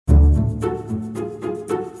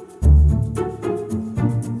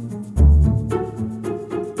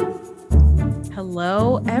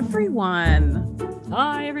Hello, everyone.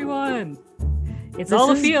 Hi, everyone. It's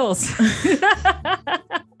All the Feels.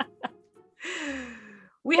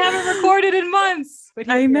 We haven't recorded in months. But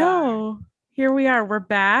I know. Here we are. We're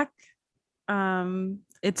back.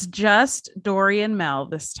 It's just Dory and Mel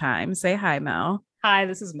this time. Say hi, Mel. Hi,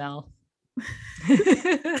 this is Mel.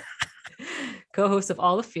 Co-host of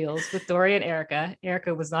All the Feels with Dory and Erica.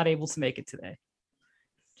 Erica was not able to make it today.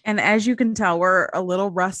 And as you can tell, we're a little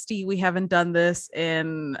rusty. We haven't done this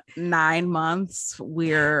in 9 months.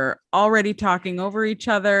 We're already talking over each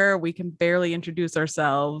other. We can barely introduce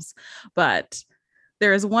ourselves. But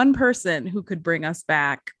there is one person who could bring us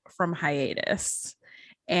back from hiatus.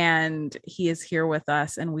 And he is here with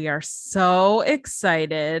us. And we are so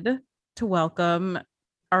excited to welcome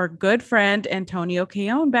our good friend, Antonio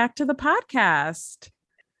Cajon, back to the podcast.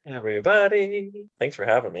 Everybody, thanks for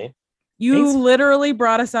having me. You literally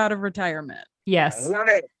brought us out of retirement. Yes. I love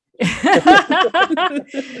it.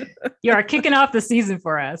 You are kicking off the season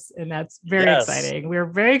for us, and that's very exciting. We're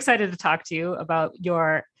very excited to talk to you about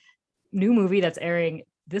your new movie that's airing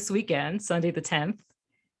this weekend, Sunday the 10th,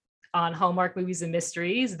 on Hallmark Movies and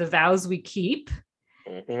Mysteries, The Vows We Keep.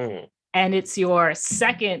 Mm-hmm. And it's your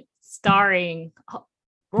second starring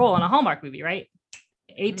role in a Hallmark movie, right?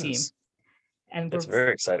 A-Team. Yes. And it's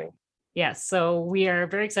very exciting. Yes, so we are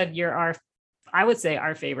very excited. You're I would say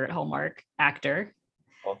our favorite Hallmark actor.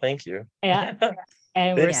 Well, thank you. And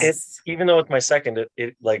even though it's my second,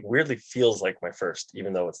 it like weirdly feels like my first,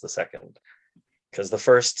 even though it's the second. Because the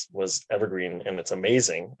first was Evergreen and it's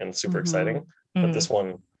amazing and super exciting. But this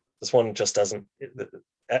one just doesn't.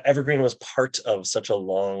 Evergreen was part of such a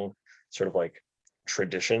long sort of like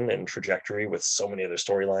tradition and trajectory with so many other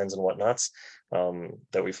storylines and whatnots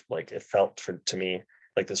that we've like, it felt to me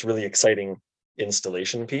like this really exciting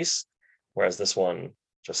installation piece, whereas this one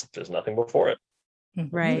just there's nothing before it.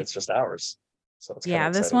 Right. It's just ours. So it's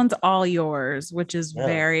this one's all yours, which is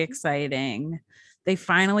very exciting. They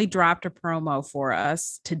finally dropped a promo for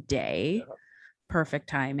us today. Yeah. Perfect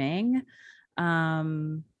timing.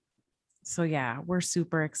 So we're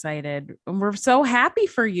super excited. And we're so happy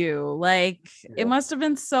for you. Like it must have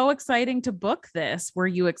been so exciting to book this. Were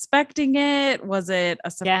you expecting it? Was it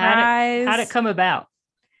a surprise? How'd it come about?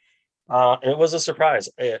 It was a surprise.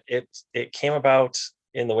 It came about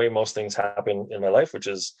in the way most things happen in my life, which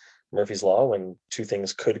is Murphy's Law. When two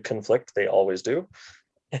things could conflict, they always do.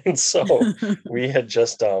 And so we had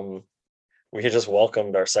just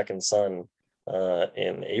welcomed our second son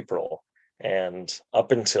in April, and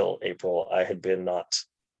up until April, I had been not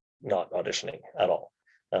auditioning at all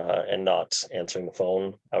and not answering the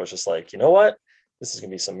phone. I was just like, you know what, this is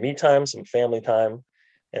gonna be some me time, some family time.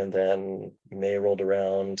 And then May rolled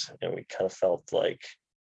around and we kind of felt like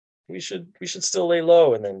we should still lay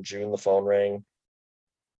low. And then June, the phone rang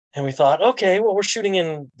and we thought, okay, well, we're shooting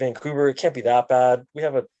in Vancouver. It can't be that bad. We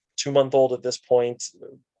have a 2-month-old at this point.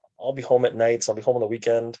 I'll be home at nights. I'll be home on the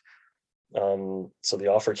weekend. So the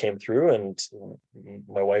offer came through and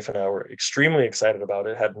my wife and I were extremely excited about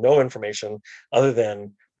it. Had no information other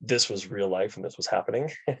than this was real life and this was happening,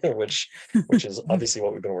 which is obviously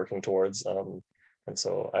what we've been working towards. And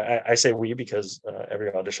so I say we because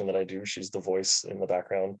every audition that I do, she's the voice in the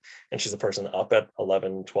background and she's the person up at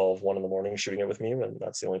 11, 12, 1 in the morning shooting it with me. And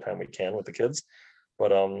that's the only time we can with the kids.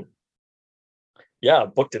 But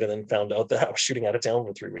booked it and then found out that I was shooting out of town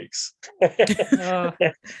for 3 weeks.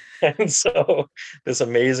 And so this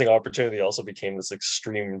amazing opportunity also became this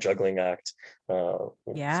extreme juggling act for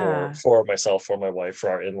myself, for my wife,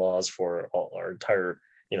 for our in-laws, for our entire,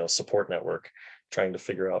 support network, trying to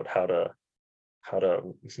figure out how to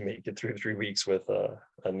make it through 3 weeks with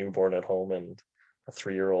a newborn at home and a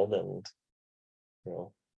 3-year-old and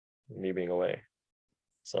me being away.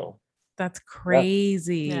 So that's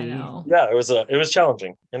crazy. I know. Yeah, it was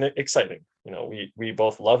challenging and exciting. We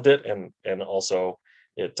both loved it and also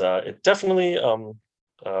it definitely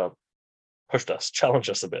challenged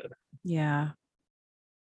us a bit. Yeah.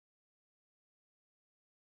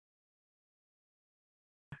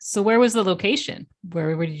 So where was the location?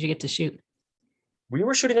 Where did you get to shoot? We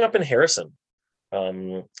were shooting up in Harrison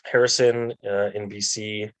in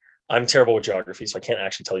BC. I'm terrible with geography, so I can't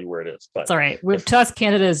actually tell you where it is. But it's all right. To us,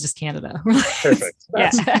 Canada is just Canada. Perfect.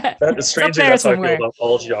 That is strangely that's how I feel about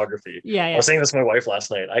all geography. Yeah. I was saying this to my wife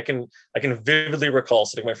last night. I can vividly recall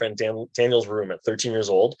sitting in my friend Daniel's room at 13 years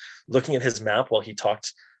old, looking at his map while he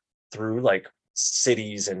talked through like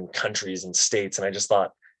cities and countries and states, and I just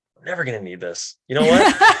thought, I'm never gonna need this. You know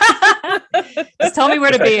what? Just tell me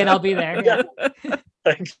where to be and I'll be there. Yeah.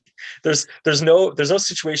 Like there's no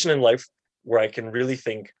situation in life where I can really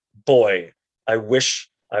think, boy, I wish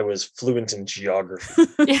I was fluent in geography.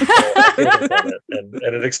 So I feel like on it,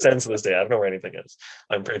 and it extends to this day. I don't know where anything is.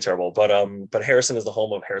 I'm pretty terrible. But Harrison is the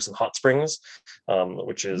home of Harrison Hot Springs,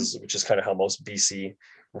 which is kind of how most BC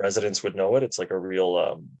residents would know it. It's like a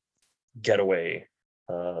real getaway.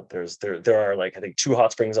 There are like I think 2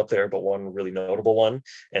 hot springs up there, but one really notable one,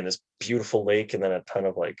 and this beautiful lake, and then a ton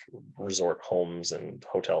of like resort homes and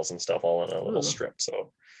hotels and stuff all in a little strip.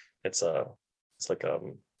 So it's like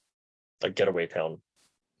a getaway town.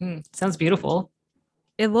 Sounds beautiful.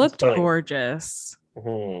 It looked gorgeous.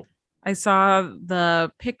 Mm-hmm. I saw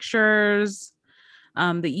the pictures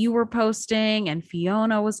that you were posting and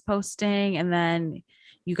Fiona was posting, and then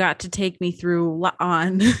you got to take me through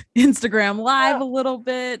on Instagram Live a little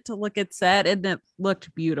bit to look at set, and it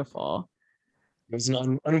looked beautiful. It was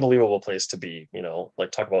an unbelievable place to be,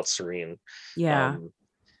 like talk about serene. Yeah.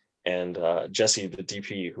 And Jesse, the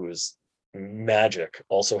DP, who is magic,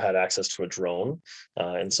 also had access to a drone.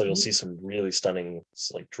 And so you'll see some really stunning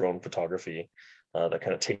like drone photography that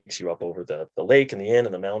kind of takes you up over the lake and the inn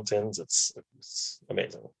and the mountains. It's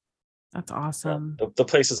amazing. That's awesome. The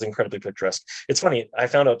place is incredibly picturesque. It's funny. I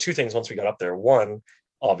found out 2 things once we got up there. One,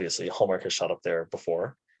 obviously, Hallmark has shot up there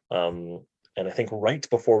before. And I think right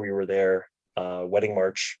before we were there, Wedding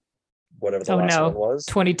March, whatever the last one was.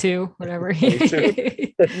 22, whatever.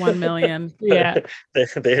 22. 1 million. Yeah.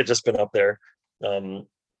 they had just been up there.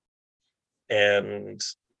 And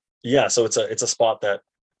yeah, so it's a spot that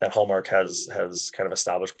Hallmark has kind of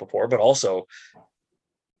established before, but also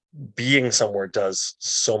being somewhere does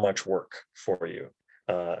so much work for you,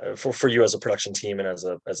 for you as a production team and as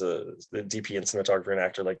a DP and cinematographer and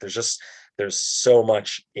actor. Like there's so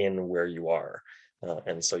much in where you are,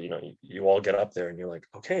 and so you all get up there and you're like,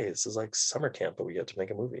 okay, this is like summer camp, but we get to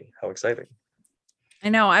make a movie. How exciting! I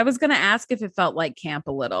know. I was going to ask if it felt like camp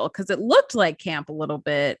a little, because it looked like camp a little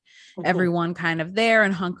bit. Mm-hmm. Everyone kind of there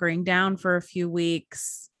and hunkering down for a few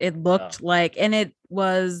weeks. It looked like, and it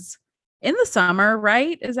was in the summer,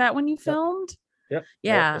 right? Is that when you filmed? Yep.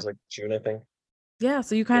 Yeah. It was like June, I think. Yeah.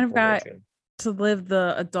 So you kind of got to live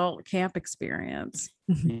the adult camp experience.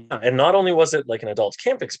 Yeah. And not only was it like an adult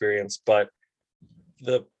camp experience, but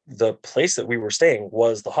the place that we were staying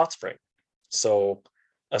was the hot spring. So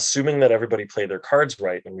assuming that everybody played their cards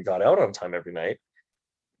right and we got out on time every night,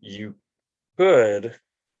 you could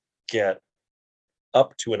get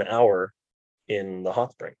up to an hour in the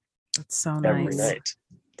hot spring. That's so nice. Every night.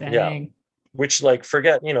 Dang. Yeah. Which, like,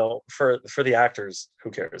 forget, for the actors, who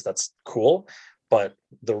cares? That's cool. But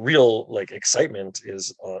the real like excitement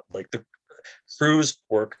is like the crews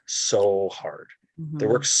work so hard. Mm-hmm. They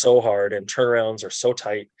work so hard, and turnarounds are so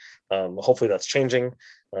tight. Hopefully that's changing.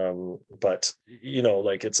 But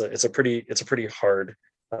like it's a pretty hard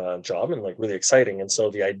job, and like really exciting. And so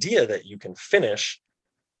the idea that you can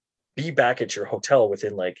be back at your hotel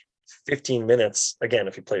within like 15 minutes, again,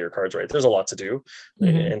 if you play your cards right, there's a lot to do.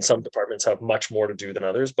 Mm-hmm. And some departments have much more to do than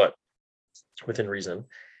others, but within reason.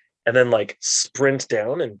 And then like sprint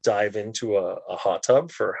down and dive into a hot tub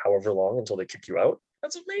for however long until they kick you out.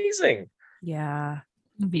 That's amazing. Yeah.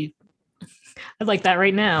 I'd like that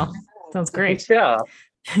right now. Sounds great. Yeah.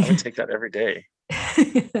 I would take that every day.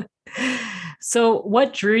 So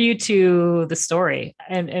what drew you to the story,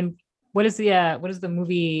 and what is the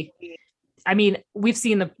movie? I mean, we've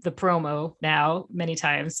seen the promo now many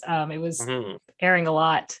times. It was airing a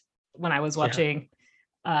lot when I was watching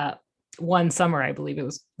One Summer, I believe it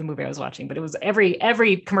was the movie I was watching, but it was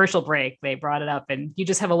every commercial break they brought it up, and you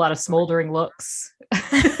just have a lot of smoldering looks.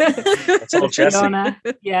 That's all Jesse.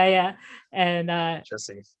 Yeah. And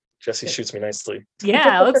Jesse shoots me nicely.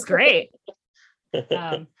 Yeah, it looks great.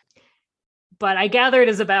 But I gather it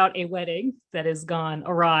is about a wedding that has gone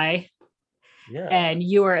awry. Yeah. And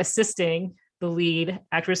you are assisting the lead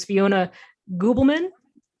actress, Fiona Gubelman,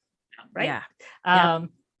 right? Yeah.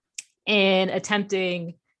 In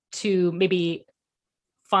attempting to maybe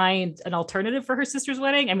find an alternative for her sister's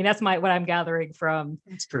wedding. I mean, that's what I'm gathering from.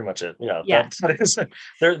 That's pretty much it. Yeah. That is,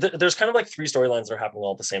 there's kind of like 3 storylines that are happening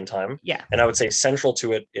all at the same time. Yeah. And I would say central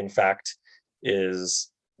to it, in fact,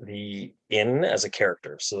 is the inn as a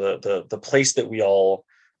character. So the place that we all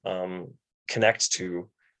connect to,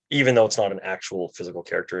 even though it's not an actual physical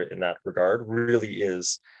character in that regard, really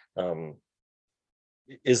is the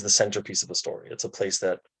centerpiece of the story. It's a place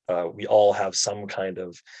that we all have some kind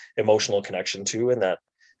of emotional connection to, and that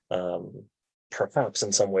perhaps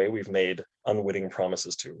in some way we've made unwitting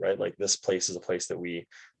promises to, right? Like this place is a place that we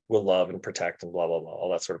will love and protect and blah, blah, blah,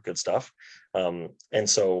 all that sort of good stuff. And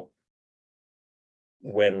so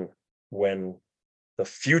when the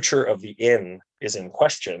future of the inn is in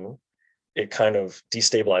question, it kind of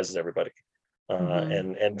destabilizes everybody,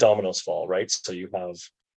 and dominoes fall, right? So you have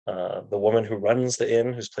the woman who runs the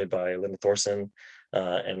inn, who's played by Linda Thorson,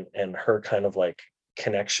 and her kind of like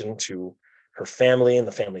connection to her family and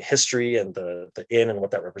the family history and the inn and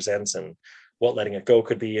what that represents and what letting it go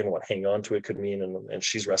could be and what hanging on to it could mean. And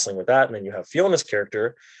she's wrestling with that. And then you have Fiona's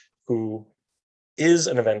character, who is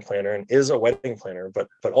an event planner and is a wedding planner, but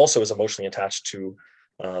also is emotionally attached to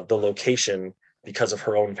the location because of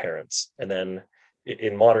her own parents. And then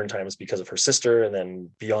in modern times, because of her sister. And then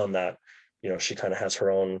beyond that, she kind of has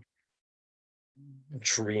her own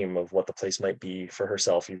dream of what the place might be for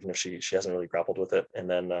herself, even if she hasn't really grappled with it. And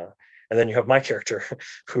then you have my character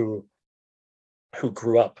who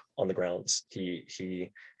grew up on the grounds.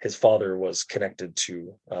 His father was connected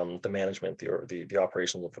to the management, the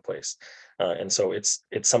operations of the place, and so it's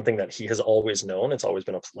something that he has always known. It's always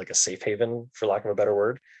been like a safe haven, for lack of a better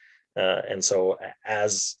word. And so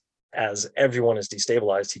as everyone is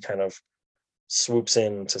destabilized, he kind of swoops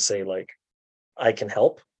in to say, like, I can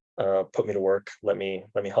help. Put me to work. Let me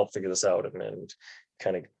help figure this out, and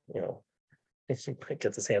kind of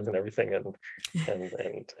gets his hands in everything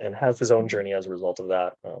and has his own journey as a result of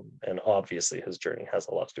that. And obviously his journey has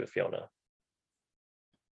a lot to do with Fiona.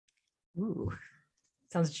 Ooh,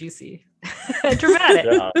 sounds juicy.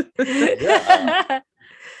 Dramatic. Yeah.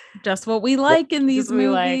 Just what we like in these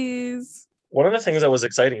movies. One of the things that was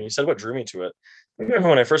exciting, you said what drew me to it.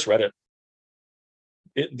 When I first read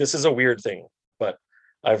it, this is a weird thing, but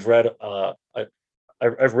I've read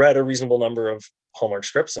I've read a reasonable number of Hallmark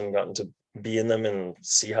scripts and gotten to be in them and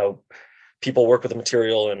see how people work with the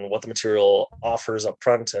material and what the material offers up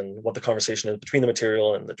front and what the conversation is between the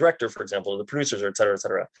material and the director, for example, or the producers, or et cetera, et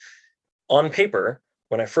cetera. On paper,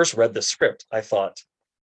 when I first read the script, I thought,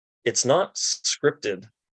 it's not scripted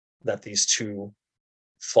that these two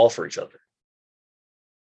fall for each other.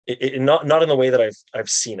 Not in the way that I've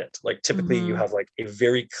seen it. Like typically you have like a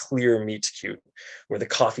very clear meet cute where the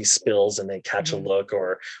coffee spills and they catch a look,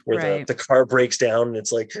 or where the car breaks down and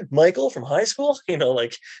it's like, Michael from high school,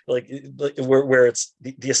 like where it's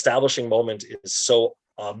the establishing moment is so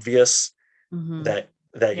obvious that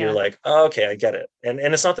you're like, oh, okay, I get it. And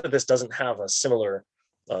it's not that this doesn't have a similar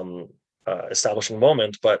establishing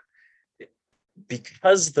moment, but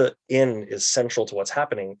because the inn is central to what's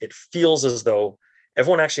happening, it feels as though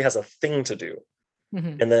everyone actually has a thing to do.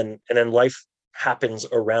 And then life happens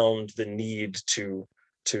around the need to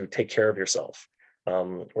take care of yourself,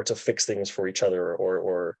 or to fix things for each other,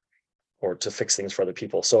 or to fix things for other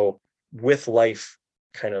people. So with life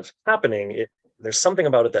kind of happening, there's something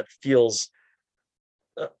about it that feels,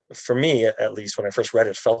 for me at least, when I first read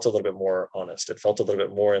it, felt a little bit more honest. It felt a little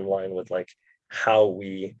bit more in line with like how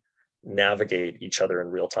we navigate each other in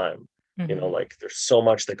real time. Like there's so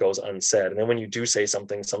much that goes unsaid, and then when you do say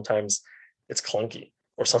something, sometimes it's clunky,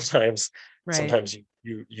 or sometimes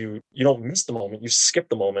you don't miss the moment, you skip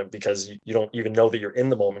the moment because you don't even know that you're in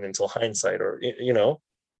the moment until hindsight, or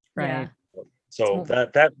right. So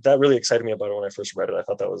that really excited me about it when I first read it. I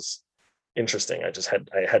thought that was interesting. I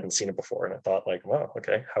hadn't seen it before, and I thought, like, wow,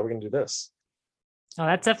 okay, how are we gonna do this? Oh,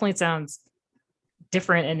 that definitely sounds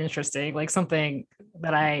different and interesting, like something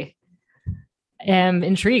that I am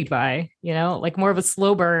intrigued by, like more of a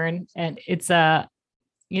slow burn. And it's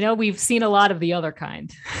we've seen a lot of the other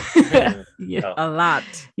kind. A lot.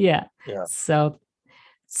 Yeah. So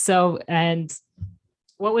and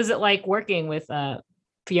what was it like working with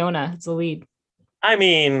Fiona as the lead? I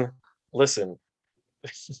mean, listen,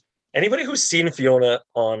 anybody who's seen Fiona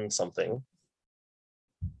on something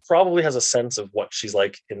probably has a sense of what she's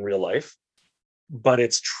like in real life, but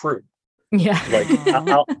it's true. Yeah. Like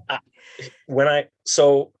when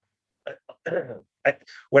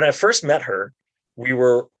I first met her, we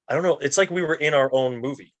were, I don't know, it's like we were in our own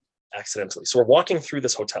movie accidentally. So we're walking through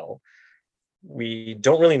this hotel. We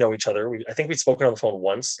don't really know each other. I think we'd spoken on the phone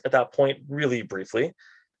once at that point, really briefly.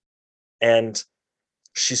 And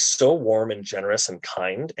she's so warm and generous and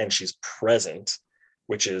kind, and she's present,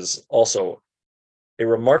 which is also a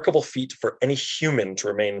remarkable feat for any human to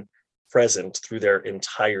remain present through their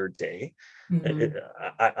entire day.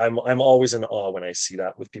 I'm always in awe when I see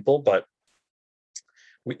that with people, but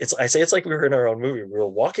I say it's like we were in our own movie. We were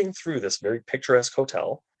walking through this very picturesque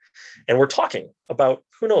hotel, and we're talking about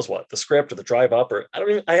who knows what, the script or the drive up, or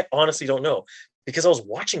I honestly don't know, because I was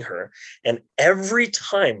watching her, and every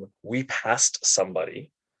time we passed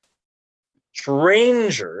somebody,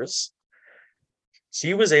 strangers,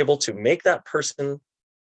 she was able to make that person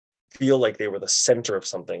feel like they were the center of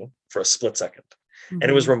something for a split second. And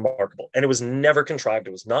it was remarkable, and it was never contrived.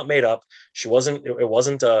 It was not made up. It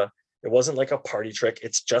wasn't like a party trick.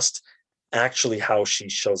 It's just actually how she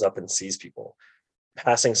shows up and sees people,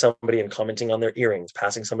 passing somebody and commenting on their earrings,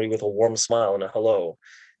 passing somebody with a warm smile and a hello.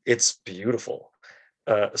 it's beautiful.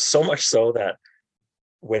 So much so that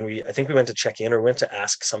I think we went to check in or went to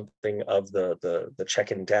ask something of the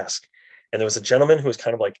check-in desk. And there was a gentleman who was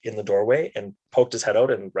kind of like in the doorway and poked his head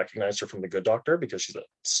out and recognized her from The Good Doctor because she's a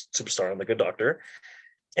superstar on The Good Doctor.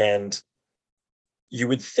 And you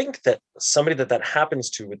would think that somebody that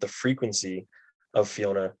happens to with the frequency of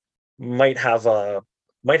Fiona might have a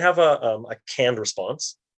canned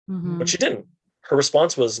response, but she didn't. Her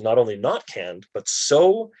response was not only not canned, but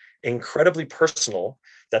so incredibly personal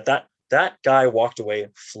that guy walked away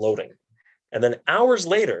floating. And then hours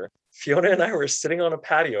later, Fiona and I were sitting on a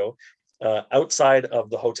patio outside of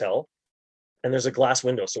the hotel, and there's a glass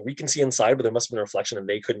window, so we can see inside, but there must have been a reflection and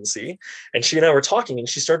they couldn't see. And she and I were talking, and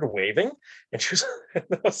she started waving, and she was, I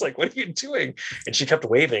was like, "What are you doing?" And she kept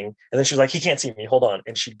waving, and then she was like, "He can't see me. Hold on."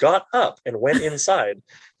 And she got up and went inside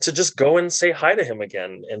to just go and say hi to him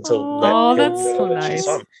again, and to let him that's know so that she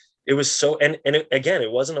saw nice. him. It was so, and again,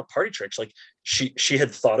 it wasn't a party trick. Like she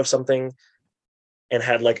had thought of something and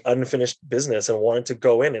had like unfinished business and wanted to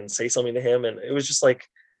go in and say something to him, and it was just like,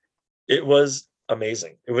 it was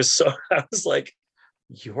amazing. It was so, I was like,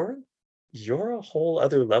 you're a whole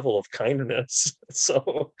other level of kindness.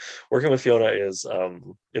 So working with Fiona is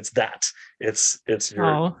it's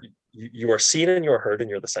you are seen and you're heard and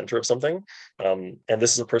you're the center of something. And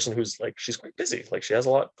this is a person who's like, she's quite busy. Like she has a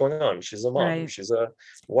lot going on. She's a mom, Right. she's a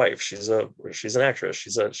wife, she's an actress,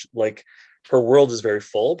 like her world is very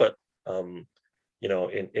full, but in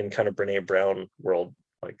kind of Brene Brown world,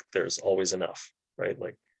 like there's always enough, right?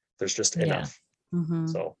 Like there's just enough.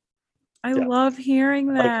 So I love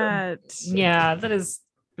hearing that. Yeah, that is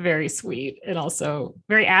very sweet and also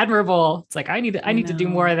very admirable. It's like I need to do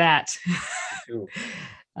more of that.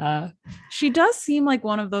 She does seem like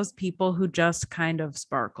one of those people who just kind of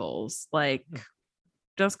sparkles, like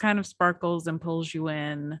just kind of sparkles and pulls you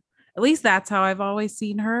in. At least that's how I've always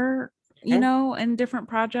seen her, in different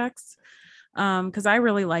projects. Because I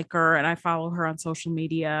really like her and I follow her on social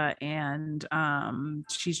media, and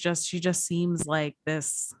she just seems like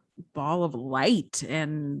this ball of light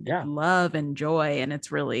and love and joy. And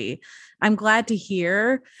I'm glad to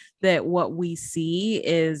hear that what we see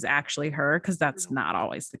is actually her, because that's not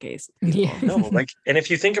always the case. No, like, and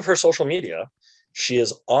if you think of her social media, she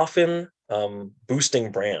is often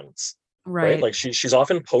boosting brands, right? Like she's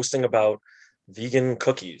often posting about vegan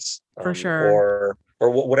cookies, for sure, or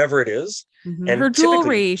whatever it is. And her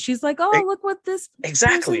jewelry, she's like, "Oh, look what this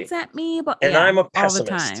exactly person sent me." But and I'm a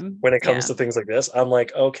pessimist all the time when it comes to things like this. I'm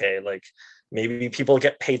like, okay, like maybe people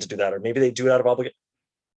get paid to do that, or maybe they do it out of obligation.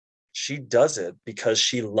 She does it because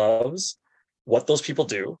she loves what those people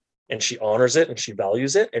do, and she honors it, and she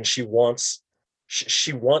values it, and she wants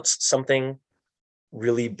something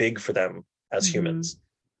really big for them as humans.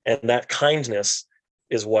 And that kindness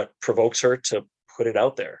is what provokes her to put it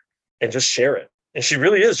out there and just share it. And she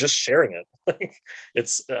really is just sharing it. Like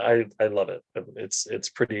I love it. It's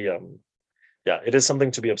pretty it is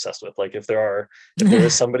something to be obsessed with. Like if there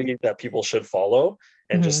is somebody that people should follow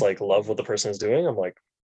and just like love what the person is doing, I'm like,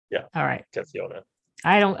 yeah, all right, get Fiona.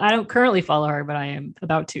 I don't currently follow her, but I am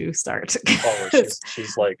about to start.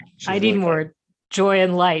 She's I need really more joy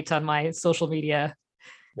and light on my social media.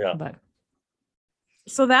 Yeah. But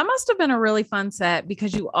so that must have been a really fun set,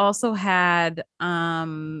 because you also had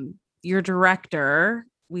your director.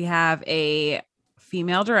 We have a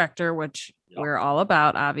female director, which we're all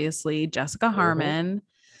about, obviously, Jessica Harmon.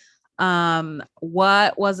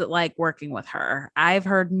 What was it like working with her? I've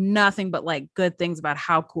heard nothing but like good things about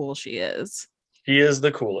how cool she is. She is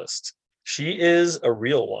the coolest. She is a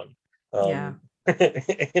real one.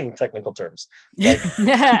 In technical terms. Like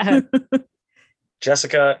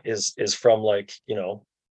Jessica is from like,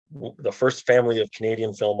 the first family of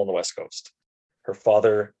Canadian film on the West Coast. Her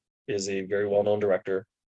father is a very well-known director.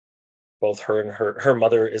 Both her and her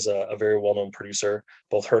mother is a very well-known producer.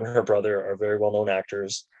 Both her and her brother are very well-known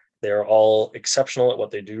actors. They're all exceptional at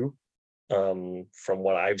what they do, from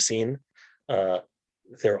what I've seen.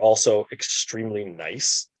 They're also extremely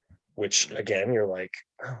nice, which again, you're like,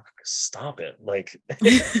 oh, stop it. Like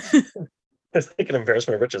it's like an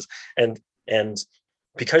embarrassment of riches. And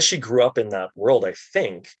because she grew up in that world, I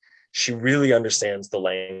think she really understands the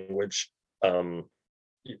language of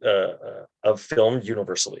film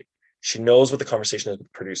universally. She knows what the conversation is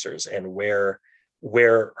with producers and where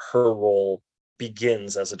her role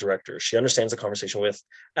begins as a director. She understands the conversation with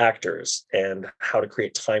actors and how to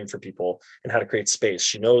create time for people and how to create space.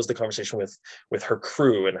 She knows the conversation with her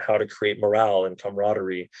crew and how to create morale and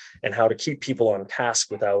camaraderie and how to keep people on task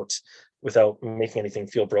without making anything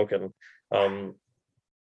feel broken. And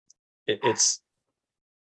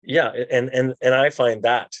I find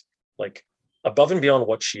that like above and beyond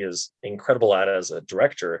what she is incredible at as a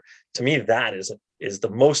director, to me, that is the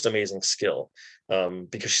most amazing skill,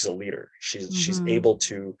 because she's a leader. She's able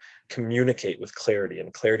to communicate with clarity,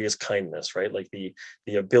 and clarity is kindness, right? Like the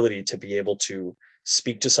ability to be able to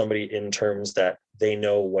speak to somebody in terms that they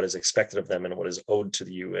know what is expected of them and what is owed to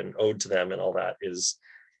you and owed to them, and all that is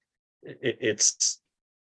it's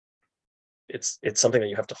something that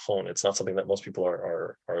you have to hone. It's not something that most people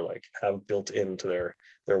are like have built into their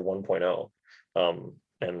 1.0.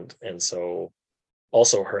 And so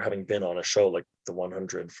also her having been on a show like the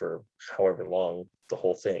 100 for however long, the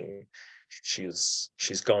whole thing, she's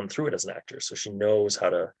gone through it as an actor, so she knows how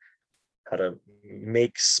to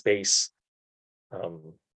make space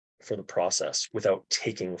for the process without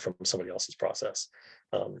taking from somebody else's process.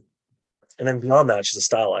 And then beyond that, she's a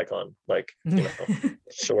style icon. Like, you know,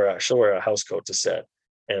 she'll wear a house coat to set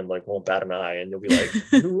and like won't bat an eye, and you'll be like,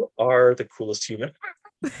 you are the coolest human.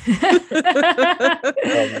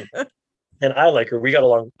 And I like her. We got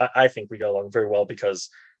along. I think we got along very well, because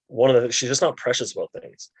she's just not precious about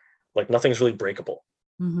things. Like nothing's really breakable,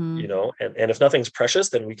 you know. And if nothing's precious,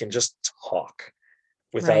 then we can just talk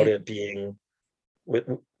without it being.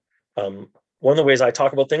 One of the ways I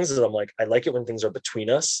talk about things is I'm like, I like it when things are between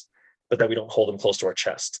us, but that we don't hold them close to our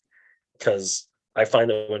chest, because I find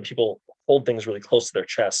that when people hold things really close to their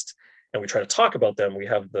chest and we try to talk about them, we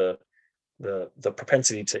have the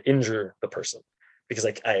propensity to injure the person, because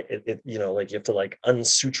like you know, like you have to like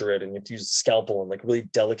unsuture it, and you have to use a scalpel and like really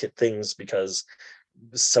delicate things, because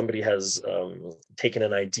somebody has taken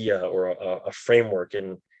an idea or a framework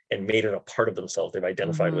and made it a part of themselves. They've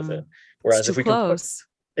identified with it. Whereas if we can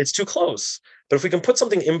it's too close. But if we can put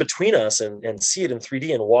something in between us and see it in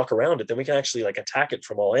 3D and walk around it, then we can actually like attack it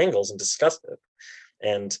from all angles and discuss it.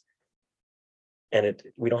 And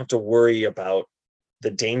we don't have to worry about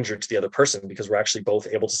the danger to the other person, because we're actually both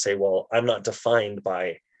able to say, well, I'm not defined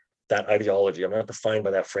by that ideology. I'm not defined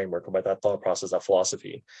by that framework or by that thought process, that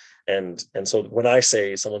philosophy. And so when I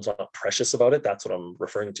say someone's not precious about it, that's what I'm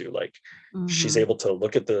referring to. Like she's able to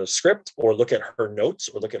look at the script or look at her notes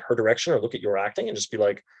or look at her direction or look at your acting and just be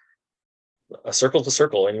like, a circle to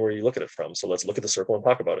circle anywhere you look at it from. So let's look at the circle and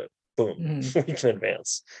talk about it. Boom, we can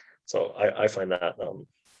advance. So I find that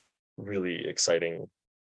really exciting.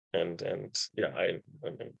 And yeah,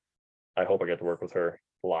 I hope I get to work with her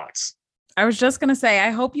lots. I was just going to say,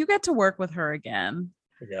 I hope you get to work with her again.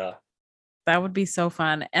 Yeah. That would be so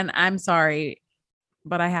fun. And I'm sorry,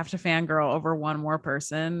 but I have to fangirl over one more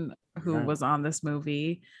person who was on this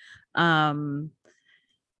movie. And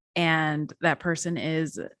that person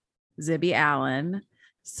is Zibby Allen.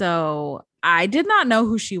 So I did not know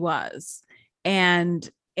who she was. And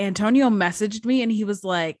Antonio messaged me and he was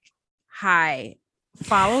like, hi,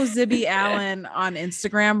 follow Zibby Allen on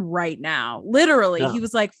Instagram right now. Literally, he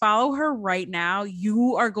was like, follow her right now.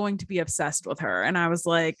 You are going to be obsessed with her. And I was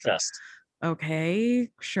like, okay,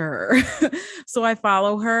 sure. So I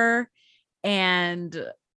follow her and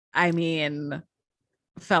I mean,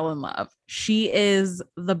 fell in love. She is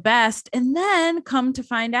the best. And then come to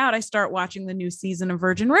find out, I start watching the new season of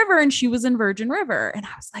Virgin River and she was in Virgin River. And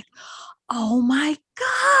I was like, oh my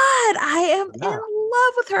God, I am in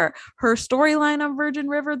love with her. Her storyline on Virgin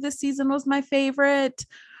River this season was my favorite.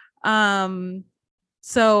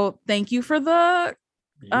 So thank you for the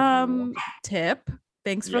tip.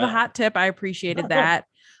 Thanks for the hot tip. I appreciated that.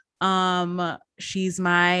 She's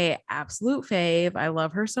my absolute fave. I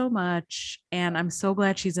love her so much. And I'm so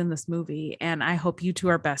glad she's in this movie. And I hope you two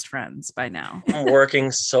are best friends by now. I'm working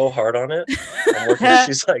so hard on it.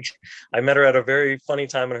 She's like, I met her at a very funny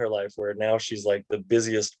time in her life where now she's like the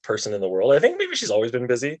busiest person in the world. I think maybe she's always been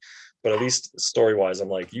busy, but at least story-wise, I'm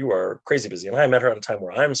like, you are crazy busy. And I met her at a time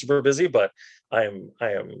where I'm super busy, but I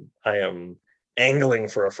am angling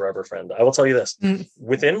for a forever friend. I will tell you this,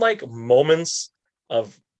 within like moments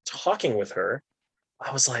of talking with her,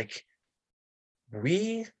 I was like,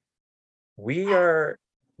 we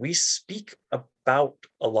speak about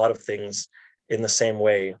a lot of things in the same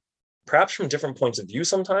way, perhaps from different points of view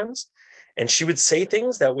sometimes. And she would say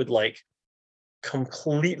things that would like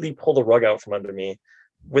completely pull the rug out from under me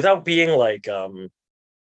without being like, I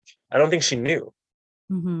don't think she knew.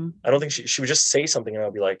 I don't think she would just say something and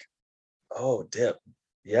I'd be like, oh, dip.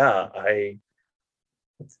 Yeah,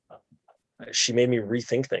 she made me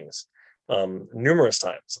rethink things numerous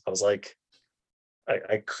times. I was like,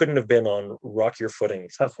 I couldn't have been on rockier footing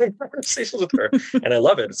having conversations with her. And I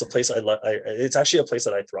love it. It's a place I love. It's actually a place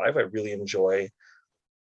that I thrive. I really enjoy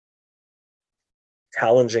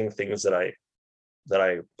challenging things that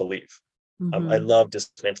I believe. I love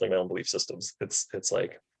dismantling my own belief systems. It's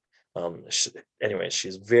like, anyway,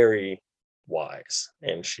 she's very, wise,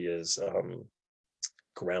 and she is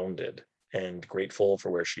grounded and grateful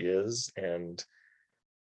for where she is, and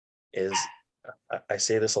is, I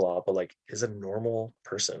say this a lot, but like, is a normal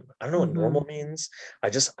person. I don't know what normal means.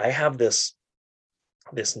 I have this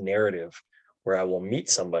narrative where I will meet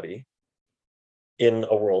somebody in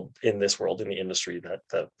this world, in the industry that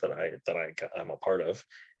I'm a part of,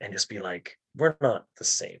 and just be like, we're not the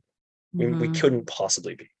same. We couldn't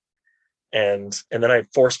possibly be. And then I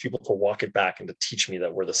force people to walk it back and to teach me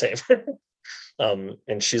that we're the same.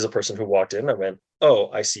 And she's a person who walked in. I went, oh,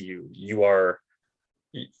 I see you. You are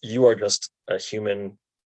just a human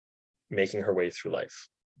making her way through life.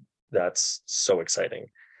 That's so exciting.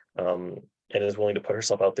 And is willing to put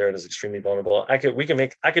herself out there and is extremely vulnerable. I could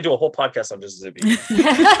do a whole podcast on just Zibby.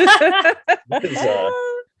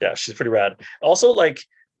 Yeah, she's pretty rad. Also, like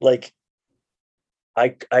I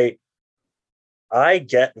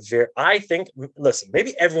get I think, listen,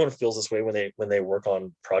 maybe everyone feels this way when they work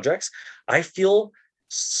on projects. I feel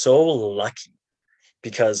so lucky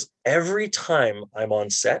because every time I'm on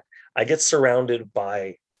set, I get surrounded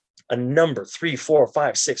by a number, 3, 4,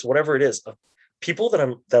 5, 6, whatever it is, of people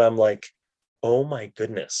that I'm like, oh my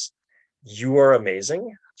goodness, you are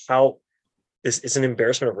amazing. How it's an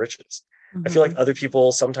embarrassment of riches. I feel like other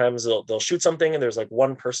people, sometimes they'll shoot something and there's like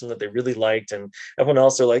one person that they really liked, and everyone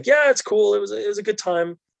else, they're like, yeah, it's cool. It was a good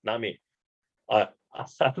time. Not me. I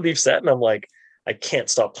leave set and I'm like, I can't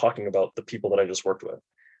stop talking about the people that I just worked with.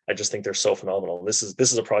 I just think they're so phenomenal. This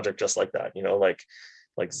is a project just like that,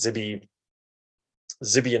 like Zibby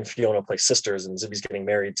and Fiona play sisters, and Zibby's getting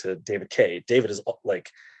married to David Kay. David is like,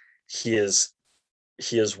 he is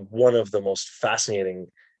one of the most fascinating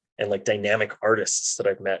and like dynamic artists that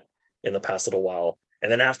I've met in the past little while.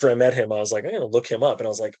 And then after I met him, I was like, I'm gonna look him up, and I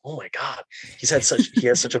was like, oh my god, he has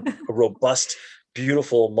such a robust,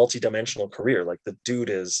 beautiful, multi-dimensional career. Like, the dude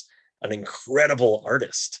is an incredible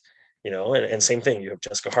artist, and same thing, you have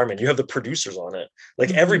Jessica Harmon, you have the producers on it, like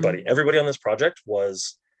everybody on this project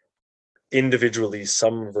was individually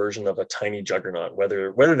some version of a tiny juggernaut,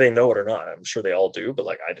 whether they know it or not. I'm sure they all do, but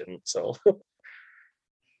like, I didn't. So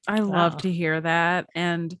I love to hear that.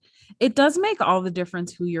 And it does make all the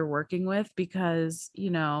difference who you're working with, because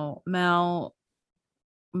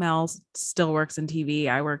Mel still works in TV.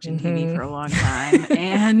 I worked in TV for a long time,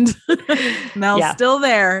 and Mel's still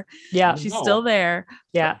there. Yeah, she's still there.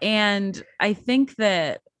 Yeah. And I think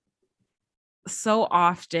that so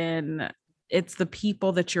often it's the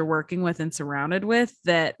people that you're working with and surrounded with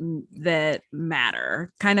that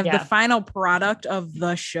matter. Kind of the final product of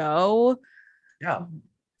the show. Yeah.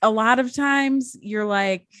 A lot of times you're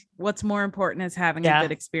like, what's more important is having a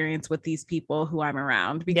good experience with these people who I'm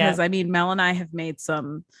around. Because I mean, Mel and I have made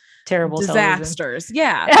some terrible disasters. Television.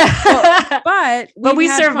 Yeah. but we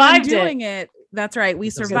survived doing it. That's right. We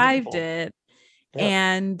survived it. Yep.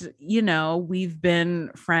 And, we've been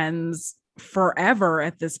friends forever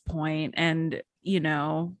at this point. And, you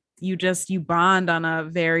bond on a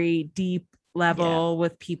very deep level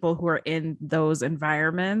with people who are in those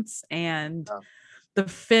environments. And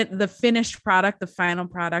the finished product, the final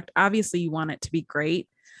product, obviously you want it to be great,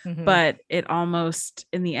 but it almost,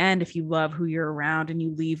 in the end, if you love who you're around and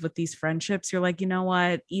you leave with these friendships, you're like, you know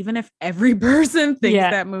what, even if every person thinks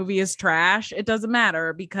that movie is trash, it doesn't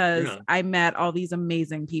matter, because I met all these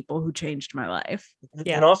amazing people who changed my life.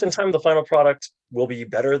 And oftentimes the final product will be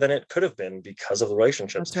better than it could have been because of the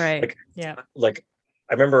relationships. That's right. Like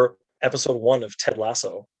I remember episode 1 of Ted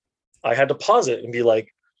Lasso, I had to pause it and be like,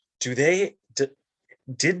 did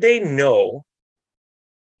they know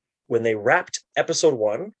when they wrapped episode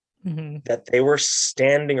 1 that they were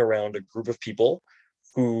standing around a group of people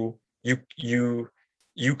who you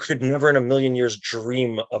could never in a million years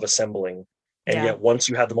dream of assembling, and yet once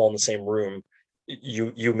you had them all in the same room,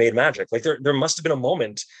 you made magic? Like, there must have been a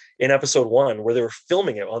moment in episode 1 where they were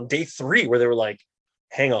filming it on day 3 where they were like,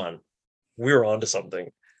 hang on, we're onto something.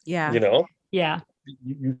 Yeah. You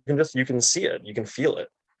can see it, you can feel it.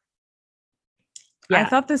 I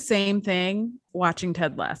thought the same thing watching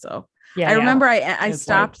Ted Lasso. I remember I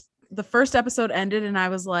stopped, the first episode ended, and I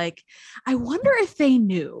was like, I wonder if they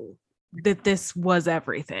knew that this was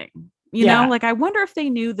everything. Like, I wonder if they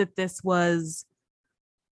knew that this was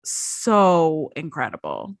so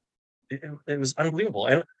incredible. It was unbelievable.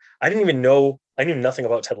 And I didn't even know, I knew nothing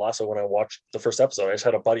about Ted Lasso when I watched the first episode. I just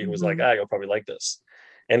had a buddy who was like, you'll probably like this.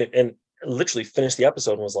 And literally finished the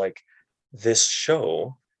episode and was like, this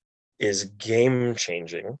show is game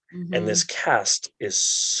changing, and this cast is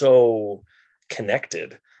so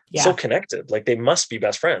connected. Like, they must be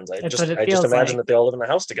best friends. I just imagine that they all live in a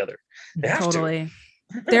house together. They have totally.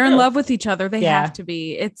 They're in love with each other. They have to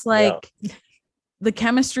be. It's like the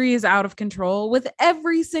chemistry is out of control with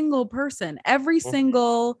every single person, every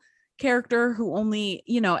single character who only,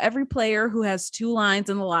 every player who has 2 lines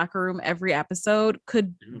in the locker room every episode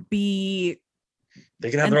could be.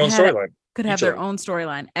 They can have their own storyline. Could have their own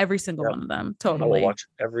storyline. Every single one of them. Totally. I will watch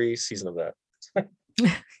every season of that.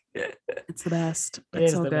 It's the best.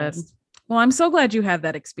 It's so good. Best. Well, I'm so glad you had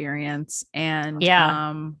that experience. And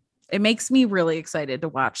it makes me really excited to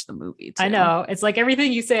watch the movie too. I know. It's like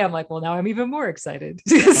everything you say, I'm like, well, now I'm even more excited.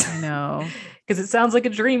 I know. Because it sounds like a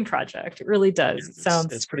dream project. It really does.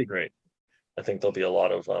 It's pretty great. I think there'll be a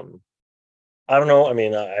lot of I don't know. I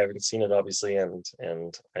mean, I haven't seen it obviously, and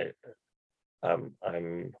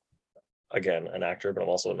I'm again an actor, but I'm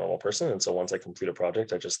also a normal person. And so once I complete a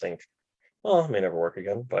project, I just think, well, it may never work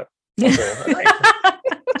again. But also,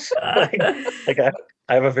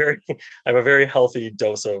 I have a very healthy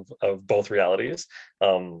dose of both realities.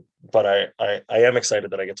 But I am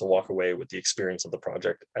excited that I get to walk away with the experience of the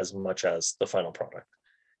project as much as the final product.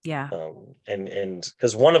 Yeah. And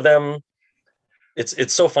because one of them,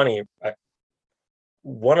 it's so funny.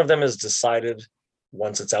 One of them is decided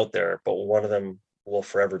once it's out there, but one of them will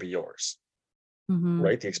forever be yours. Mm-hmm.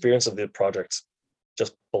 Right? The experience of the project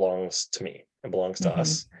just belongs to me and belongs to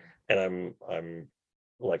us. And I'm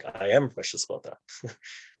like, I am precious about that.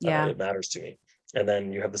 Yeah. It matters to me. And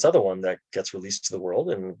then you have this other one that gets released to the world.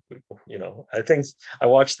 And, I think I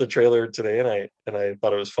watched the trailer today and I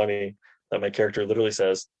thought it was funny that my character literally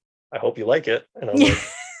says, I hope you like it. And I was like,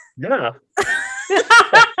 yeah.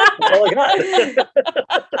 That's all I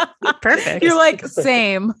got. Perfect. You're like,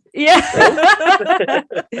 same. Yeah.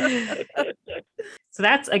 So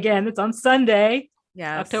that's, again, it's on Sunday,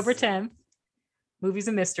 October 10th. Movies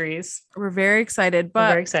and Mysteries. We're very excited, but we're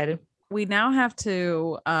very excited. We now have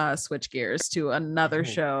to switch gears to another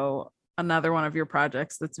show, another one of your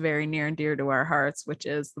projects that's very near and dear to our hearts, which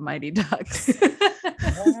is The Mighty Ducks.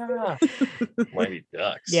 Mighty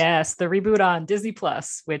Ducks. Yes, the reboot on Disney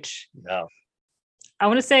Plus, which I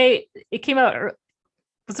want to say it came out,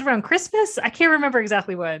 was it around Christmas? I can't remember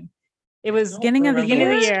exactly when. It was beginning of the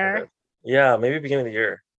year. Yeah, maybe beginning of the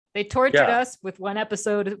year. They tortured us with one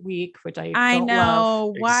episode a week, which I don't know.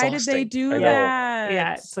 Love. Why did they do that?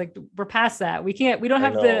 Yeah, it's like we're past that. We don't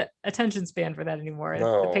have the attention span for that anymore.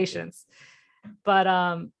 The patience. But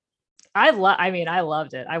I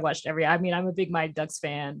loved it. I watched I'm a big Mighty Ducks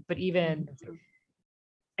fan, but even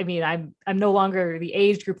I'm no longer the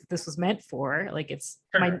age group that this was meant for. Like it's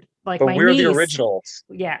but my we're niece. The originals.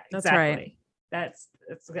 Yeah, that's exactly. Right. That's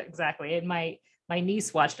exactly. And my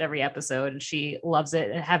niece watched every episode and she loves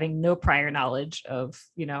it, and having no prior knowledge of,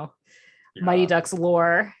 Mighty Ducks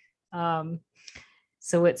lore.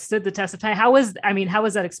 So it stood the test of time. How was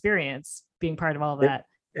that experience being part of all of that?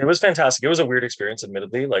 It was fantastic. It was a weird experience,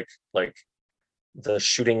 admittedly, like the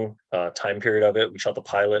shooting time period of it. We shot the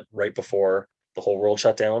pilot right before the whole world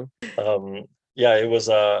shut down. It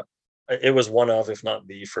was one of, if not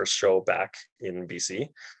the first show back in BC.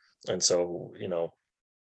 And so,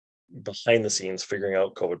 behind the scenes, figuring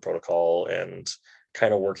out COVID protocol and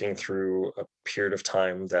kind of working through a period of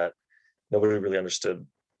time that nobody really understood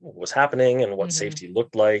what was happening and what safety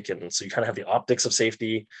looked like. And so you kind of have the optics of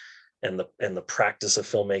safety and the practice of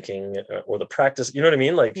filmmaking, or the practice, you know what I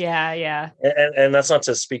mean? Like, yeah. And that's not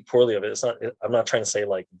to speak poorly of it. I'm not trying to say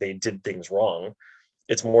like they did things wrong.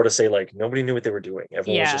 It's more to say like nobody knew what they were doing.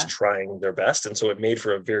 Everyone was just trying their best. And so it made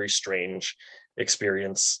for a very strange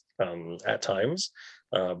experience at times.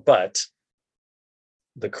 But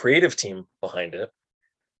the creative team behind it,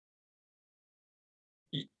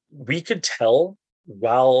 we could tell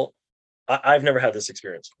while I've never had this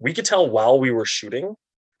experience. We could tell while we were shooting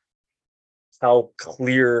how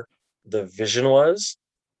clear the vision was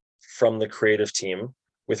from the creative team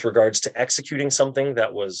with regards to executing something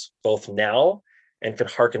that was both now and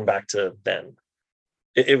could harken back to then.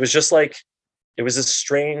 It was just like, it was a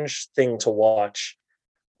strange thing to watch.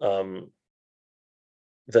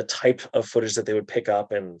 The type of footage that they would pick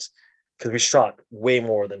up, and because we shot way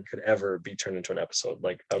more than could ever be turned into an episode,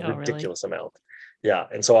 like a ridiculous amount. Yeah.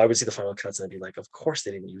 And so I would see the final cuts and I'd be like, of course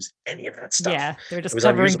they didn't use any of that stuff. Yeah, they're just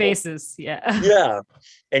covering bases. Yeah. Yeah.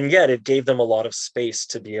 And yet it gave them a lot of space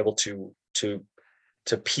to be able to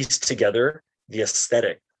piece together the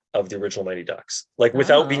aesthetic of the original Mighty Ducks. Like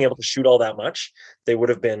without being able to shoot all that much, I think they would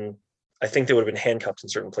have been handcuffed in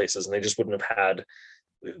certain places, and they just wouldn't have had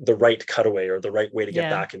the right cutaway or the right way to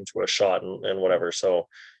get back into a shot and whatever. So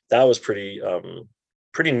that was pretty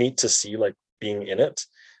neat to see, like being in it.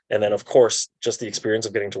 And then of course, just the experience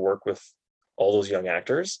of getting to work with all those young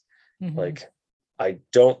actors. Like, I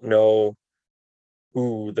don't know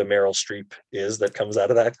who the Meryl Streep is that comes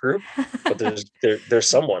out of that group, but there's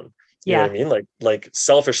someone. You know what I mean? Like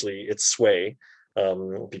selfishly, it's Sway,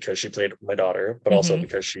 because she played my daughter, but also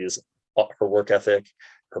because she's her work ethic,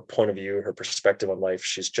 her point of view, her perspective on life.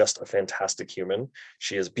 She's just a fantastic human.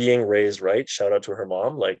 She is being raised right. Shout out to her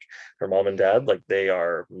mom, like her mom and dad, like they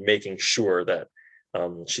are making sure that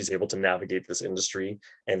she's able to navigate this industry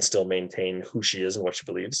and still maintain who she is and what she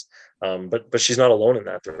believes. But she's not alone in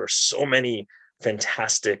that. There are so many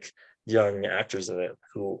fantastic young actors in it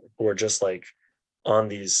who are just like on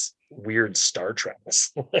these weird star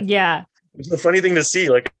treks. Yeah. It's a funny thing to see,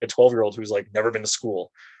 like a 12-year-old who's like never been to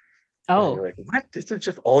school. And you're like, what? This is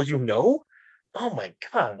just all you know? Oh my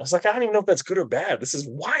God. I was like, I don't even know if that's good or bad. This is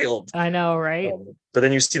wild. I know, right? But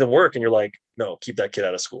then you see them work and you're like, no, keep that kid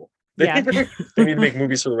out of school. They need to make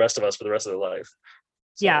movies for the rest of us for the rest of their life.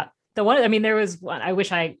 So. Yeah. The one, I mean, there was one, I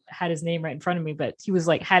wish I had his name right in front of me, but he was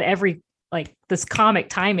like, had every, like this comic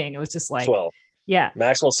timing. It was just like, yeah.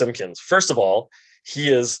 Maxwell Simkins. First of all, he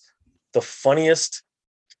is the funniest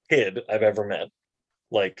kid I've ever met.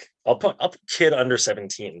 Like I'll put kid under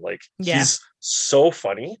 17. Like he's so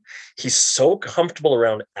funny. He's so comfortable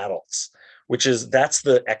around adults, that's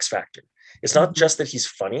the X factor. It's not just that he's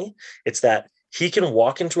funny. It's that he can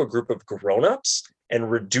walk into a group of grown-ups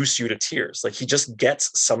and reduce you to tears. Like he just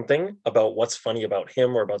gets something about what's funny about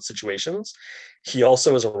him or about situations. He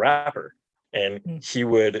also is a rapper, and he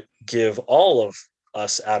would give all of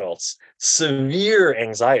us adults severe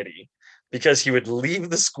anxiety because he would leave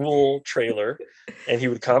the school trailer and he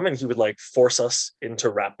would come and he would like force us into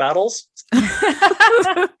rap battles.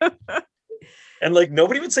 And like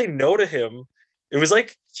nobody would say no to him. It was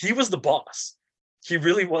like he was the boss. He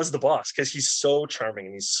really was the boss because he's so charming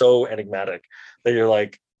and he's so enigmatic that you're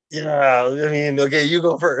like, yeah, I mean, okay, you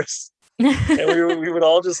go first. And we would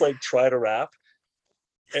all just like try to rap.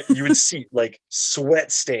 And you would see like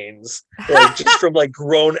sweat stains, like just from like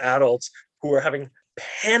grown adults who are having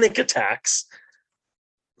panic attacks,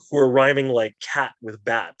 who are rhyming like cat with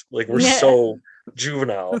bat. Like we're so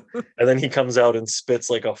juvenile. And then he comes out and spits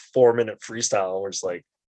like a 4-minute freestyle. And we're just like,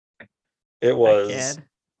 it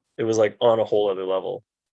was like on a whole other level.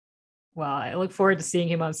 Well, I look forward to seeing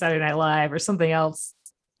him on Saturday Night Live or something else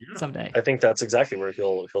someday. I think that's exactly where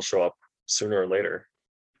he'll show up sooner or later.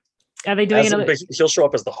 Are they doing another? He'll show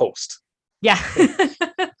up as the host. Yeah.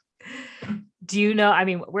 Do you know? I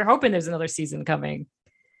mean, we're hoping there's another season coming.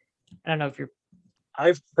 I don't know if you're.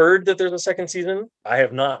 I've heard that there's a second season. I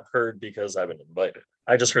have not heard because I've been invited.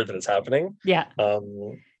 I just heard that it's happening. Yeah.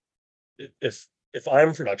 If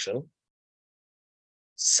I'm production,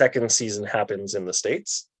 second season happens in the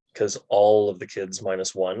States because all of the kids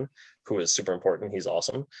minus one, who is super important, he's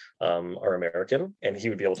awesome, are American, and he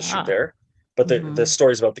would be able to shoot there. But the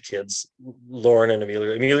stories about the kids, Lauren and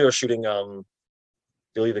Emilio are shooting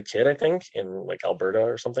Billy the Kid, I think, in like Alberta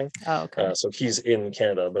or something. Oh, okay. So he's in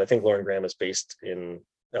Canada, but I think Lauren Graham is based in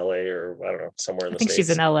LA or I don't know, somewhere in the States. I think she's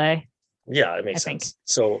in LA. Yeah, it makes sense.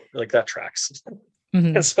 So like that tracks.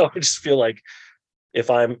 And so I just feel like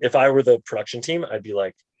if I were the production team, I'd be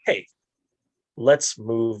like, hey, let's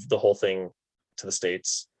move the whole thing to the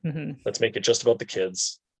States. Let's make it just about the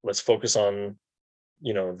kids. Let's focus on,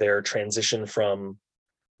 their transition from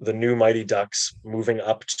the new Mighty Ducks moving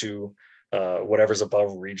up to whatever's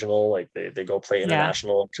above regional, like they go play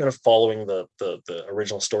international, kind of following the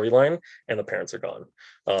original storyline, and the parents are gone.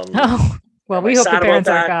 Well, we hope the parents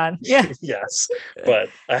are gone. Yeah. Yes. But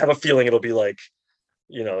I have a feeling it'll be like,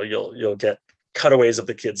 you'll get cutaways of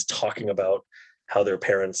the kids talking about how their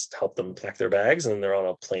parents helped them pack their bags and they're on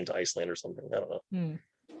a plane to Iceland or something. I don't know.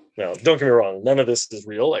 Now, don't get me wrong, none of this is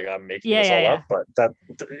real. Like I'm making this all up, but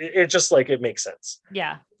it just like it makes sense.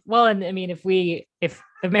 Yeah. Well, and I mean, if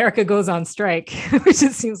America goes on strike, which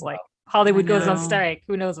it seems like Hollywood goes on strike,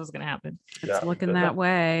 who knows what's going to happen? It's looking that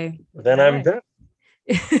way. Then I'm done.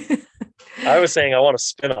 I was saying I want a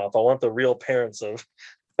spin-off. I want the real parents of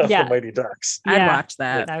the Mighty Ducks. I'd watch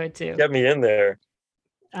that. I would too. Get me in there.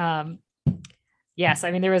 Yes,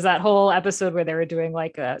 I mean there was that whole episode where they were doing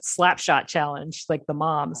like a slap shot challenge, like the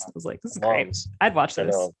moms. I was like, this is great. I'd watch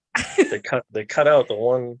this. They cut out the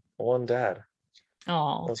one dad.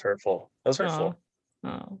 Oh, that was hurtful. That was hurtful.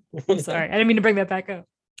 Oh, I'm sorry. I didn't mean to bring that back up.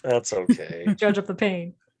 That's okay. Judge up the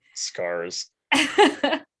pain. Scars.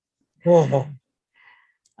 Well,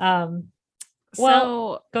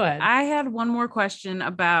 go ahead. I had one more question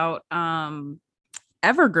about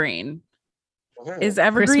Evergreen. Is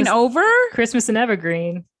Evergreen over? Christmas and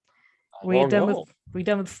Evergreen. We done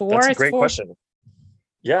with 4. That's a great question.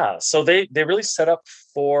 Yeah, so they really set up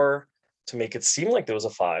 4 to make it seem like there was a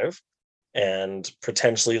 5, and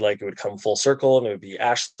potentially like it would come full circle, and it would be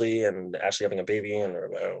Ashley having a baby, and or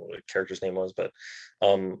I don't know what the character's name was, but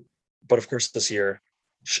of course this year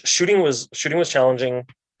shooting was challenging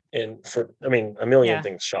a million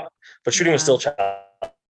things shot, but shooting was still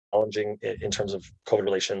challenging in terms of COVID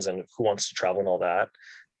relations and who wants to travel and all that.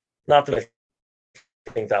 Not that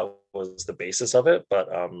I think that was the basis of it, but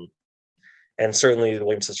and certainly the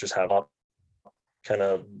Williams sisters have kind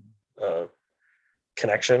of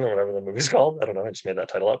connection or whatever the movie's called. I don't know. I just made that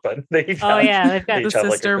title up, but they've got the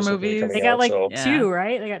sister movies. They got two,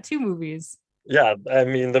 right? They got 2 movies. Yeah, I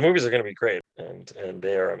mean the movies are going to be great and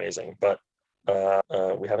they are amazing, but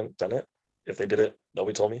we haven't done it. If they did it,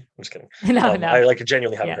 nobody told me. I'm just kidding. No. I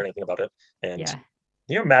genuinely haven't heard anything about it. And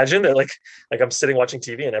can you imagine that like I'm sitting watching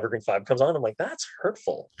TV and Evergreen 5 comes on? I'm like, that's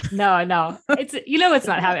hurtful. No. It's it's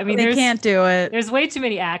not happening. I mean, they can't do it. There's way too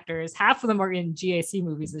many actors. Half of them are in GAC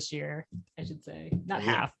movies this year, I should say. Not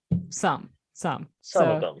half. Some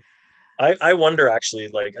of them. I wonder actually,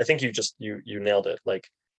 like I think you nailed it. Like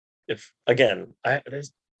if again, I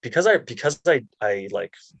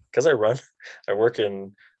work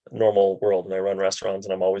in normal world and I run restaurants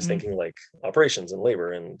and I'm always thinking like operations and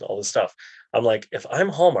labor and all this stuff. I'm like, if I'm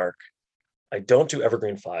Hallmark, I don't do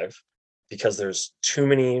Evergreen 5 because there's too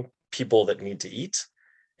many people that need to eat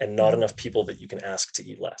and not enough people that you can ask to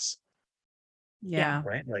eat less. Yeah.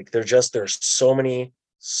 Right. Like there's so many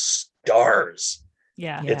stars.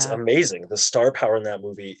 Yeah. It's amazing. The star power in that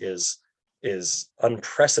movie is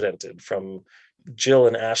unprecedented, from Jill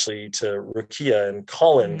and Ashley to Rukia and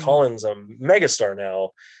Colin. Colin's a megastar now.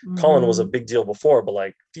 Colin was a big deal before, but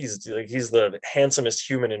like he's the handsomest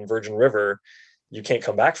human in Virgin River. You can't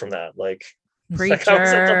come back from that. Like,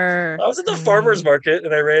 Preacher. I was at the farmer's market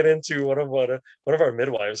and I ran into one of our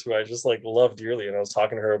midwives who I just like love dearly, and I was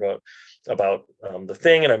talking to her about the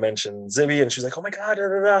thing, and I mentioned Zibby, and she's like, "Oh my god,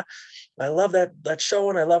 I love that show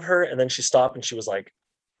and I love her." And then she stopped and she was like,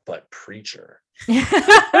 "But Preacher."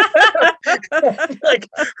 Like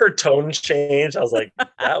her tone changed. I was like,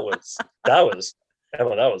 that was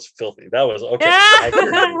Emma, that was filthy. That was okay.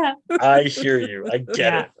 I hear you. I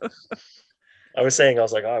get it. I was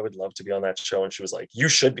like, oh, I would love to be on that show, and she was like, you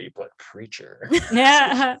should be, but Preacher.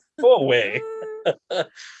 Yeah. Go away.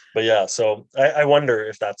 But yeah, so I wonder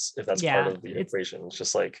if that's part of the equation. It's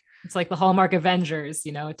just like it's like the Hallmark Avengers,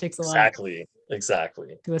 it takes a lot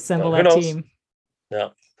exactly to assemble that team. Yeah,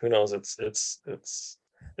 who knows?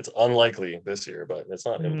 It's unlikely this year, but it's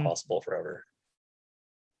not impossible forever.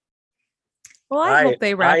 Well, I hope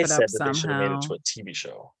they wrap it up somehow. They should have made it to a TV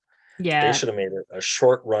show. Yeah, they should have made it a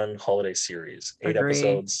short run holiday series, 8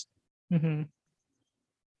 episodes. Mm-hmm.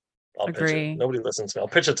 I'll pitch it. Nobody listens to me. I'll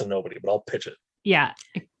pitch it to nobody, but I'll pitch it. Yeah.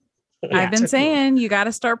 I've been saying you got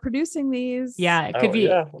to start producing these. Yeah, it could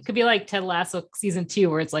be like Ted Lasso season 2,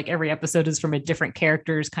 where it's like every episode is from a different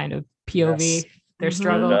character's kind of POV, their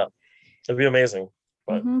struggle. Yeah. It'd be amazing.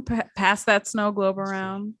 But pass that snow globe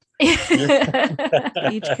around. Each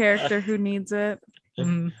character who needs it.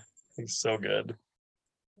 He's so good.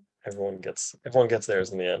 Everyone gets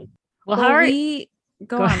theirs in the end. Well, how are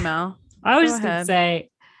go on, Mel? I was just gonna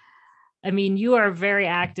say, I mean, you are very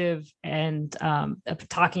active and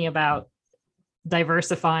talking about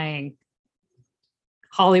diversifying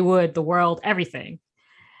Hollywood, the world, everything.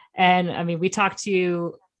 And I mean, we talked to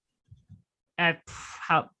you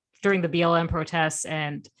during the BLM protests,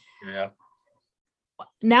 and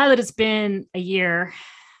now that it's been a year,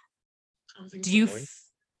 do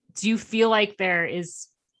you feel like there is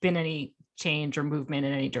been any change or movement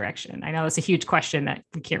in any direction? I know it's a huge question that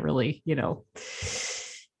we can't really,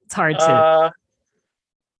 it's hard to.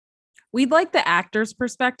 We'd like the actor's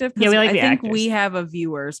perspective. Yeah, I think we have a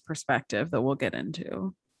viewer's perspective that we'll get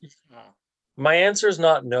into. My answer is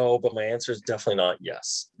not no, but my answer is definitely not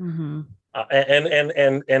yes. And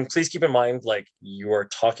please keep in mind, like, you are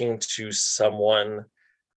talking to someone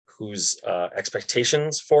whose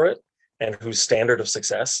expectations for it and whose standard of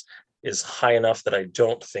success is high enough that I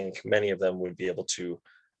don't think many of them would be able to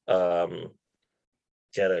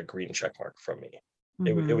get a green check mark from me.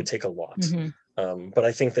 It would take a lot. But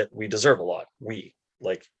I think that we deserve a lot. We,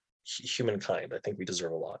 like humankind, I think we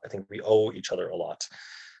deserve a lot. I think we owe each other a lot.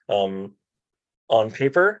 On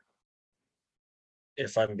paper,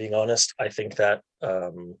 if I'm being honest, I think that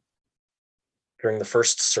during the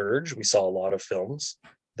first surge, we saw a lot of films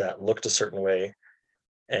that looked a certain way.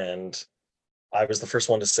 And I was the first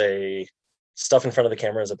one to say, stuff in front of the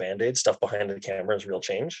camera is a Band-Aid, stuff behind the camera is real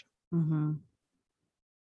change.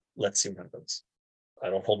 Let's see what happens. I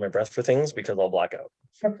don't hold my breath for things because I'll black out.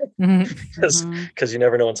 Because you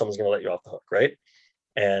never know when someone's going to let you off the hook, right?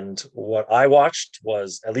 And what I watched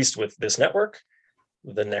was, at least with this network,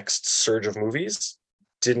 the next surge of movies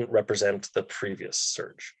didn't represent the previous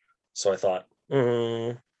surge. So I thought,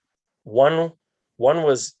 one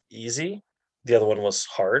was easy, the other one was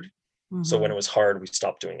hard. So when it was hard, we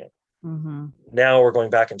stopped doing it. Now we're going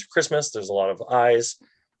back into Christmas. There's a lot of eyes.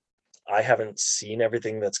 I haven't seen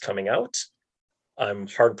everything that's coming out. I'm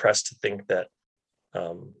hard pressed to think that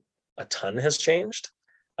a ton has changed.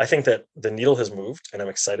 I think that the needle has moved, and I'm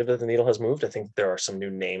excited that the needle has moved. I think there are some new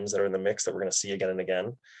names that are in the mix that we're going to see again and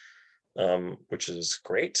again, which is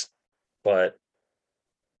great. But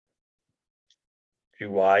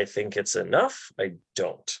do I think it's enough? I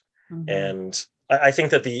don't. And I think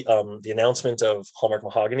that the announcement of Hallmark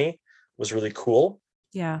Mahogany was really cool.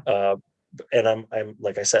 Yeah. And I'm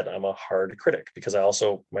like I said, I'm a hard critic, because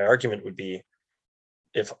my argument would be,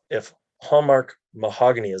 if Hallmark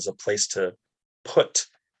Mahogany is a place to put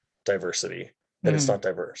diversity, then it's not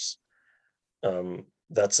diverse.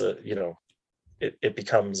 That's it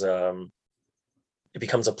becomes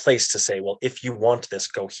a place to say, well, if you want this,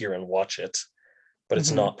 go here and watch it, but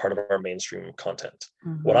it's not part of our mainstream content.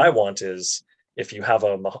 What I want is, if you have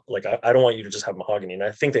I don't want you to just have Mahogany, and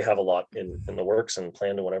I think they have a lot in the works and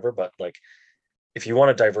planned and whatever, but like, if you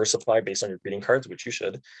want to diversify based on your greeting cards, which you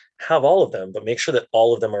should, have all of them, but make sure that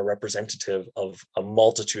all of them are representative of a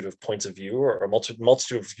multitude of points of view, or a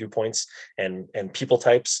multitude of viewpoints and people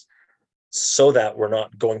types, so that we're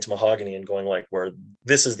not going to Mahogany and going like, where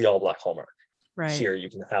this is the all Black Hallmark. Right. Here you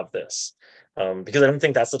can have this. Because I don't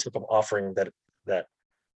think that's the type of offering that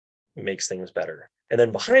makes things better. And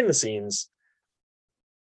then behind the scenes,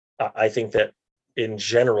 I think that in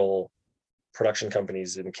general, production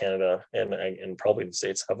companies in Canada and probably the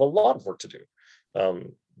States have a lot of work to do,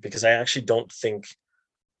 because I actually don't think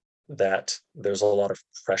that there's a lot of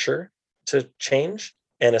pressure to change.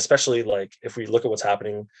 And especially like, if we look at what's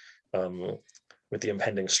happening with the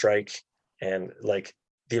impending strike, and like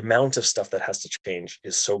the amount of stuff that has to change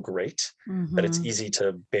is so great that it's easy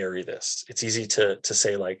to bury this. It's easy to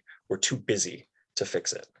say like, we're too busy to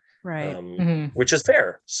fix it. Right. Which is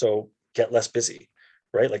fair. So get less busy,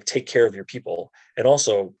 right? Like, take care of your people, and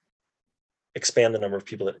also expand the number of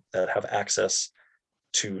people that have access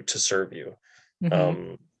to serve you.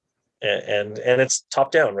 And it's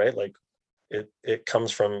top down, right? Like it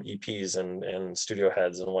comes from EPs and studio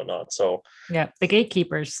heads and whatnot. So yeah, the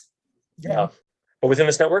gatekeepers. Yeah. But within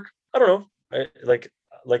this network, I don't know.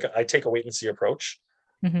 I take a wait and see approach,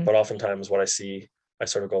 but oftentimes what I see, I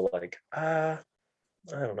sort of go like, I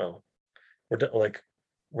don't know.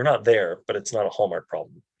 We're not there, but it's not a Hallmark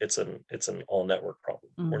problem. It's an all network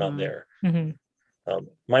problem. We're not there.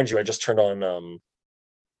 Mind you, I just turned on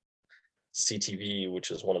CTV,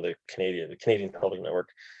 which is one of the Canadian television network,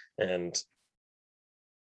 and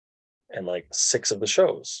like 6 of the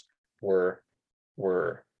shows were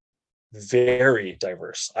very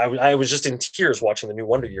diverse. I was just in tears watching the new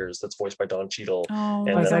Wonder Years that's voiced by Don Cheadle. Oh,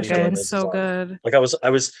 and that's good. So good. Like I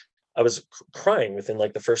was crying within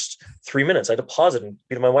like the first 3 minutes. I had to pause it and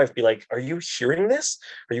be to my wife, be like, are you hearing this?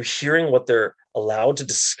 Are you hearing what they're allowed to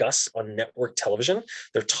discuss on network television?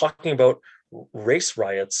 They're talking about race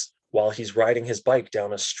riots while he's riding his bike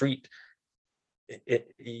down a street.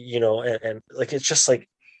 And like, it's just like,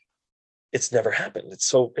 it's never happened.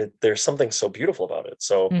 There's something so beautiful about it.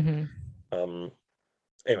 So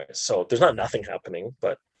anyway, so there's not nothing happening,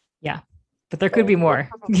 but yeah. But there could be more.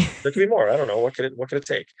 There could be more. I don't know. What could it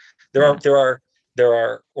take? There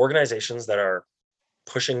are organizations that are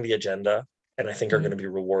pushing the agenda, and I think are going to be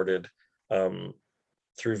rewarded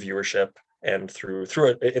through viewership and through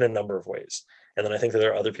it in a number of ways. And then I think that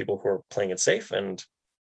there are other people who are playing it safe, and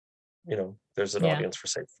there's an audience for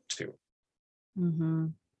safe too.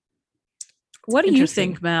 What do you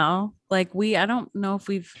think, Mel? Like, I don't know if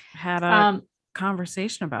we've had a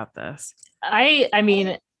conversation about this. I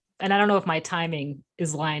mean, and I don't know if my timing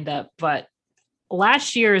is lined up, but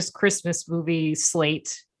last year's Christmas movie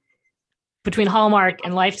slate between Hallmark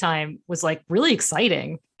and Lifetime was like really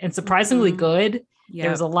exciting and surprisingly good. Yep.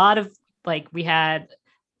 There was a lot of we had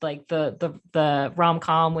like the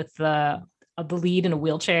rom-com with the lead in a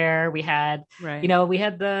wheelchair. We had, we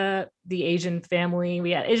had the Asian family.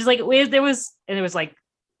 We had, it's just like, there was like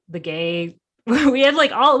the gay, we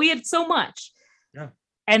had so much. Yeah.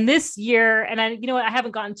 And this year, and I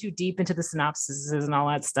haven't gotten too deep into the synopses and all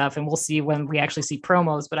that stuff, and we'll see when we actually see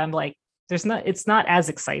promos, but I'm like, it's not as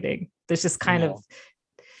exciting. There's just kind of,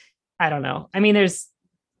 I don't know. I mean,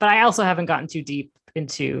 but I also haven't gotten too deep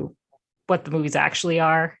into what the movies actually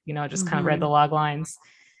are, just kind of read the log lines.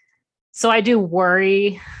 So I do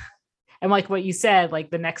worry. And like what you said, like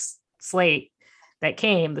the next slate that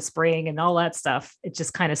came, the spring and all that stuff, it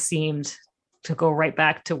just kind of seemed to go right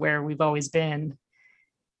back to where we've always been.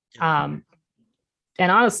 And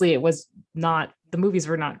honestly, it was not, the movies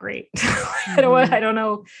were not great. I don't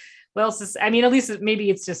know what else is, I mean, at least maybe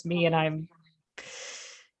it's just me and I'm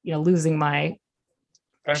losing my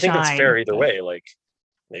I think it's shine, fair either but- way. Like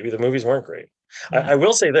maybe the movies weren't great. Yeah. I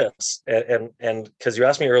will say this, and because you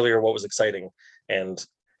asked me earlier what was exciting, and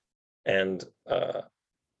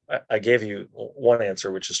I gave you one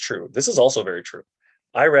answer, which is true. This is also very true.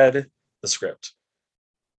 I read the script.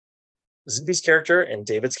 Zippy's character and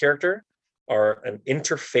David's character are an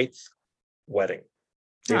interfaith wedding.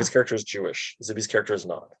 David's character is Jewish. Zippy's character is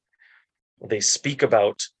not. They speak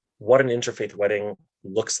about what an interfaith wedding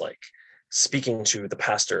looks like, speaking to the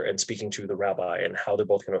pastor and speaking to the rabbi and how they're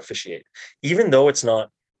both going to officiate. Even though it's not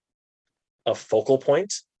a focal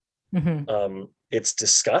point, it's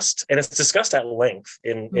discussed, and it's discussed at length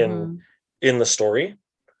in the story.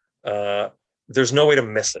 There's no way to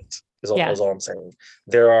miss it. Is all I'm saying.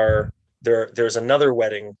 There's another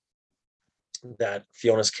wedding that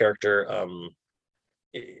Fiona's character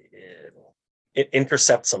it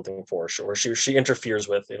intercepts something for, or she interferes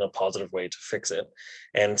with in a positive way to fix it,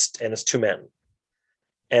 and it's two men.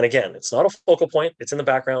 And again, it's not a focal point. It's in the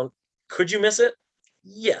background. Could you miss it?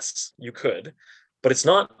 Yes, you could, but it's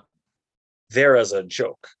not there as a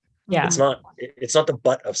joke. Yeah, it's not the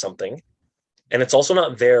butt of something, and it's also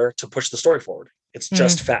not there to push the story forward. It's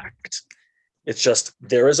just fact. It's just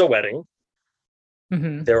there is a wedding.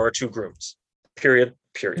 There are two grooms. Period.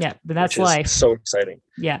 Yeah, but that's life. So exciting.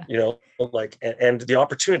 Yeah, like, and the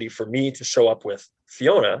opportunity for me to show up with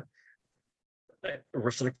Fiona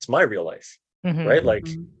reflects my real life, right? Like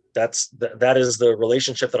that is the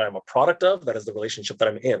relationship that I'm a product of. That is the relationship that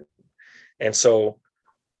I'm in, and so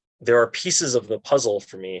there are pieces of the puzzle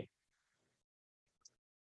for me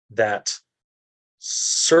that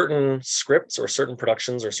certain scripts or certain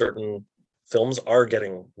productions or certain films are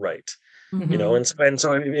getting right. And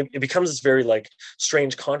so it becomes this very like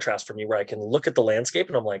strange contrast for me, where I can look at the landscape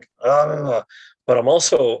and I'm like, but I'm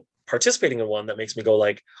also participating in one that makes me go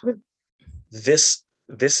like, this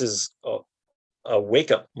is a wake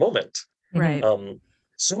up moment, right?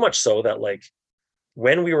 So much so that like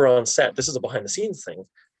when we were on set, this is a behind the scenes thing,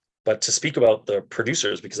 but to speak about the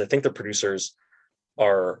producers, because I think the producers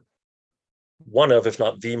are one of, if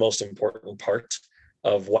not the most important part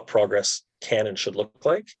of what progress can and should look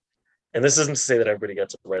like. And this isn't to say that everybody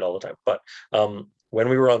gets it right all the time, but when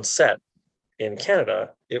we were on set in Canada,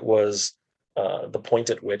 it was the point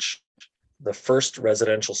at which the first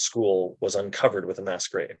residential school was uncovered with a mass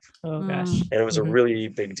grave. Oh gosh. And it was a really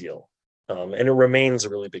big deal. And it remains a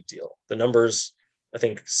really big deal. The numbers, I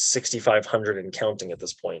think 6,500 and counting at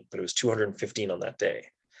this point, but it was 215 on that day.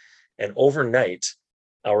 And overnight,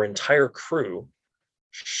 our entire crew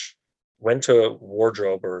went to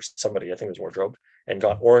wardrobe, or somebody, I think it was wardrobe, and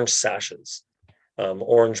got orange sashes.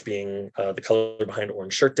 Orange being the color behind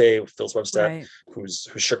Orange Shirt Day with Phyllis Webstad, whose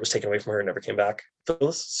shirt was taken away from her and never came back.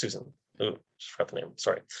 Phyllis? Susan. Oh, just forgot the name.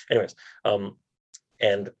 Sorry. Anyways,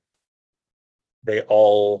 and they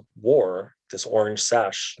all wore this orange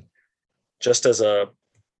sash just as a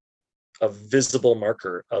visible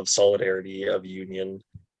marker of solidarity, of union,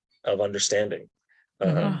 of understanding.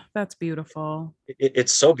 That's beautiful.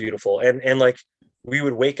 It's so beautiful. And like, we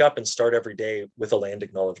would wake up and start every day with a land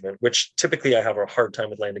acknowledgement, which typically I have a hard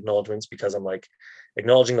time with land acknowledgements, because I'm like,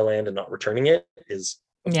 acknowledging the land and not returning it is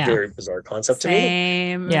a very bizarre concept to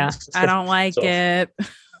me. Yeah. I don't like it.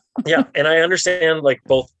 Yeah. And I understand like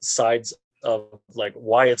both sides of like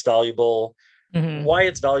why it's valuable, in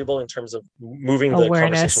terms of moving the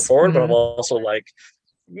conversation forward. But I'm also like,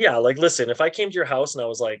 yeah, like, listen, if I came to your house and I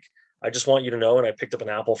was like, I just want you to know, and I picked up an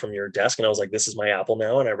apple from your desk and I was like, this is my apple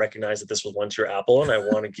now, and I recognize that this was once your apple, and I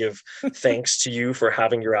want to give thanks to you for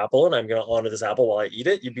having your apple, and I'm going to honor this apple while I eat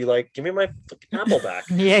it, you'd be like, give me my fucking apple back.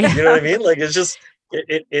 You know what I mean? Like, it's just,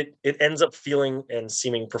 it ends up feeling and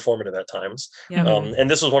seeming performative at times. And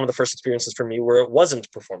this was one of the first experiences for me where it wasn't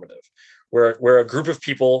performative, where a group of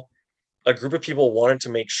people wanted to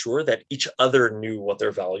make sure that each other knew what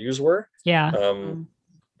their values were.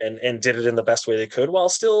 And did it in the best way they could while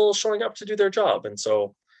still showing up to do their job. And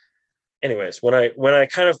so anyways,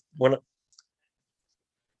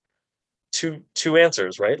 two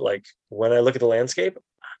answers, right? Like, when I look at the landscape,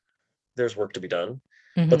 there's work to be done,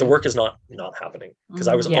 but the work is not happening, because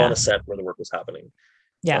I was on a set where the work was happening.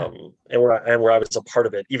 And where I was a part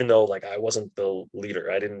of it, even though like I wasn't the leader,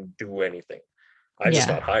 I didn't do anything. I just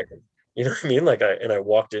got hired. You know what I mean? Like, I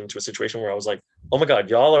walked into a situation where I was like, oh my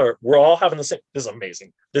God, we're all having the same, this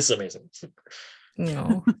is amazing.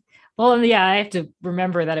 Well, yeah, I have to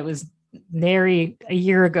remember that it was nary a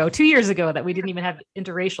year ago, 2 years ago, that we didn't even have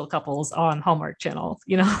interracial couples on Hallmark Channel,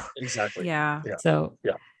 Exactly. Yeah. So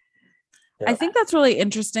I think that's really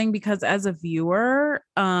interesting, because as a viewer,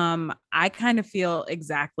 I kind of feel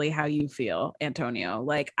exactly how you feel, Antonio.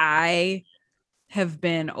 Like, I have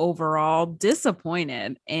been overall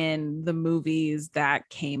disappointed in the movies that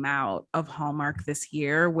came out of Hallmark this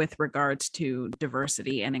year with regards to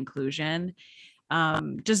diversity and inclusion.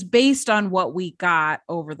 Just based on what we got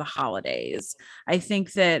over the holidays. I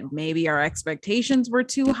think that maybe our expectations were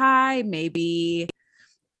too high. Maybe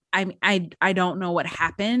I don't know what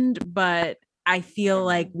happened, but I feel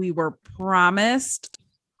like we were promised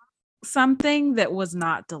something that was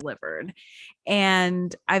not delivered.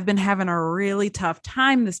 And I've been having a really tough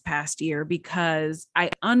time this past year because I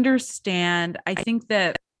think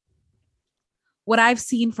that what I've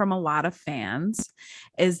seen from a lot of fans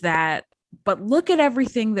is that, but look at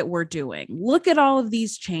everything that we're doing. Look at all of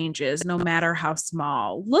these changes, no matter how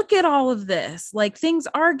small. Look at all of this. Like, things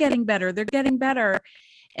are getting better. They're getting better.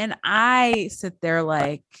 And I sit there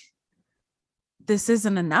like, this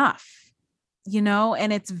isn't enough,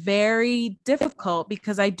 and it's very difficult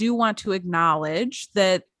because I do want to acknowledge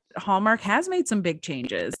that Hallmark has made some big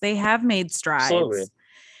changes. They have made strides. Absolutely.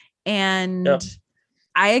 And yep.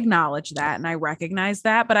 I acknowledge that and I recognize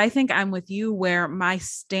that, but I think I'm with you where my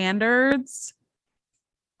standards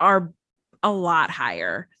are a lot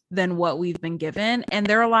higher than what we've been given. And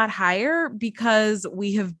they're a lot higher because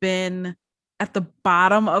we have been at the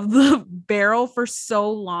bottom of the barrel for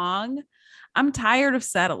so long. I'm tired of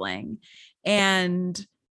settling. And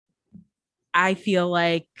I feel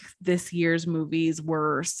like this year's movies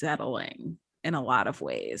were settling in a lot of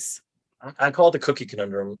ways. I call it the cookie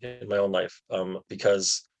conundrum in my own life,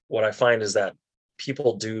 because what I find is that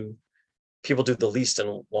people do the least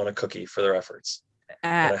and want a cookie for their efforts.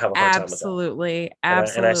 And I have a hard time with that. Absolutely.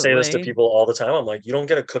 And I say this to people all the time. I'm like, you don't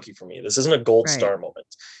get a cookie from me. This isn't a gold star moment.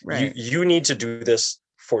 Right. You need to do this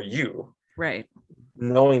for you. Right.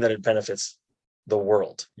 Knowing that it benefits the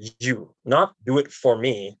world. You not do it for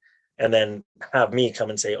me and then have me come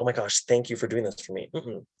and say, oh my gosh, thank you for doing this for me.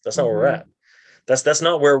 That's not where we're at. That's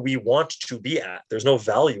not where we want to be at. There's no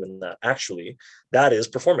value in that. Actually, that is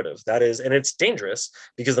performative. That is, and it's dangerous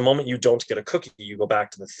because the moment you don't get a cookie, you go back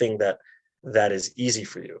to the thing that is easy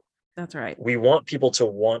for you. That's right. We want people to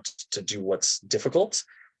want to do what's difficult.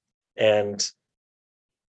 And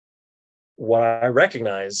what I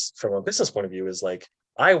recognize from a business point of view is like,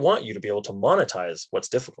 I want you to be able to monetize what's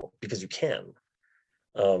difficult because you can.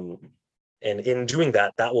 And in doing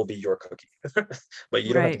that, that will be your cookie. But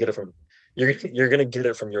you don't have to get it from, you're going to get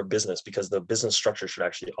it from your business because the business structure should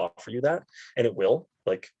actually offer you that. And it will.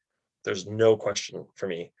 Like, there's no question for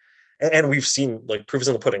me. And we've seen like proof is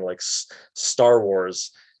in the pudding, like Star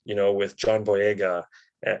Wars, with John Boyega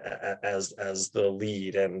as the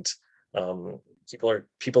lead. And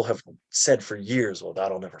people have said for years, well,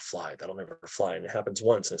 that'll never fly. And it happens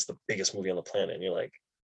once and it's the biggest movie on the planet. And you're like,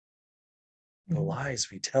 the lies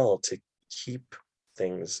we tell to keep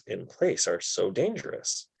things in place are so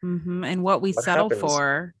dangerous. And what we settle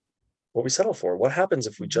for. What happens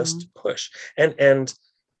if we just push? And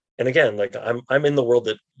again, like I'm in the world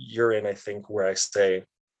that you're in, I think, where I say,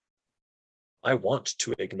 I want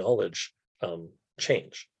to acknowledge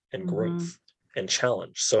change and growth and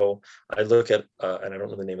challenge. So I look at, and I don't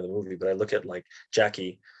know the name of the movie, but I look at like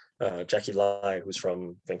Jackie Lai, who's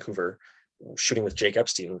from Vancouver, shooting with Jake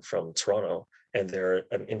Epstein from Toronto, and they're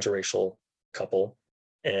an interracial couple.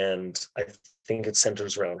 And I think it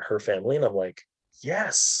centers around her family. And I'm like,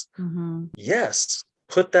 yes, that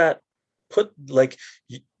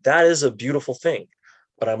is a beautiful thing.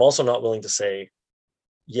 But I'm also not willing to say,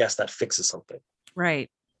 yes, that fixes something. Right.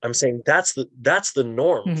 I'm saying that's the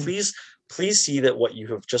norm. Please see that what you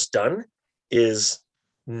have just done is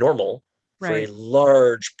normal for a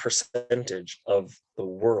large percentage of the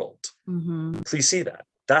world. Please see that.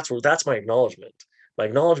 That's my acknowledgement. My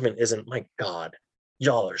acknowledgement isn't, my God,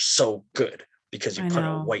 y'all are so good because you put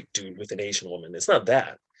a white dude with an Asian woman. It's not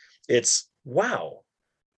that. It's, wow,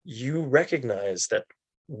 you recognize that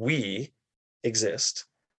we exist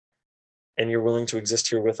and you're willing to exist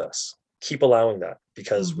here with us. Keep allowing that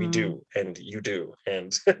because we do, and you do.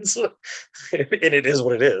 And it is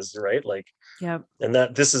what it is, right? Like, and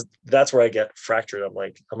that's where I get fractured. I'm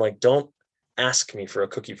like, don't ask me for a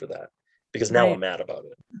cookie for that, because now I'm mad about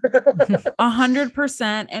it.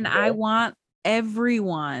 100%. And I want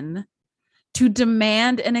everyone to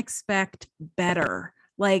demand and expect better.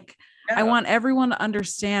 Like, I want everyone to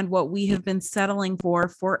understand what we have been settling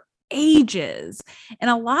for ages. And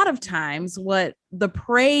a lot of times what the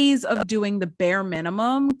praise of doing the bare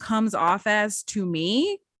minimum comes off as, to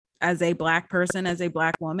me, as a Black person, as a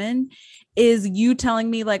Black woman, is you telling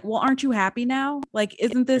me like, well, aren't you happy now? Like,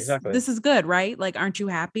 isn't this, this is good, right? Like, aren't you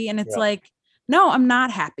happy? And it's like, no, I'm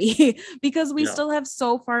not happy because we still have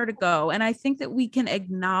so far to go. And I think that we can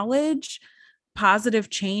acknowledge positive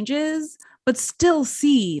changes, but still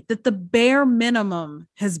see that the bare minimum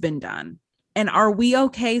has been done. And are we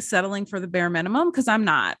okay settling for the bare minimum? Because I'm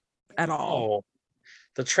not at all. Oh,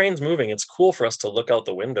 the train's moving. It's cool for us to look out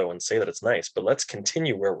the window and say that it's nice, but let's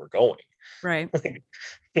continue where we're going. Right.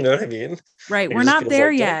 You know what I mean? Right. It We're just not feels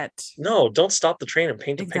there like, yet. don't stop the train and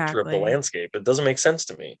paint a picture of the Exactly. landscape. It doesn't make sense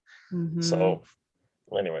to me. Mhm. So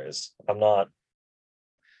anyways, I'm not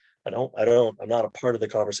a part of the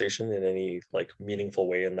conversation in any like meaningful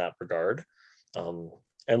way in that regard. And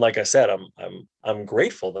like I said, I'm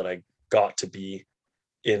grateful that I got to be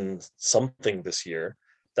in something this year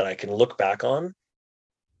that I can look back on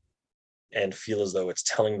and feel as though it's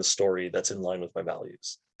telling the story that's in line with my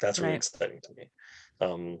values. That's really Right. exciting to me.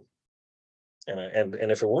 And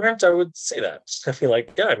if it weren't, I would say that. I'd be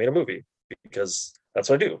like, yeah, I made a movie because that's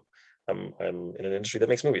what I do. I'm in an industry that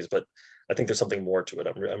makes movies, but I think there's something more to it.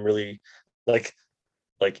 I'm really like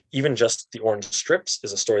even just the orange strips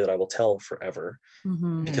is a story that I will tell forever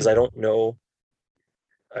Mhm. because I don't know.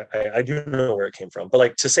 I do know where it came from, but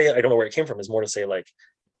like to say I don't know where it came from is more to say like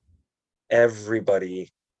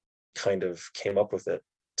everybody kind of came up with it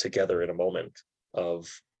together in a moment of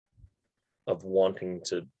wanting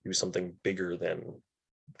to do something bigger than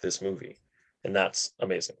this movie, and that's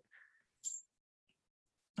amazing.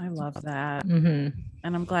 I love that. Mhm.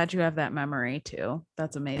 And I'm glad you have that memory too.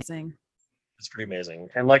 That's amazing. It's pretty amazing,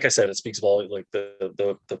 and like I said, it speaks volumes. Like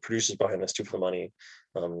the producers behind this, Two for the Money,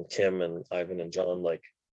 Kim and Ivan and John, like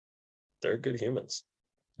they're good humans.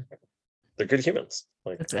 They're good humans.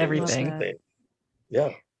 Like That's I love everything. that.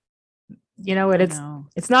 Yeah. You know what? I It's know.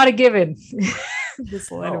 it's not a given.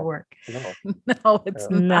 This line of No. work. No. No, it's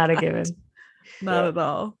Yeah. Not a given. Not Yeah. at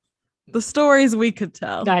all. The stories we could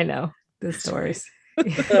tell. I know the stories.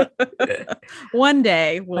 One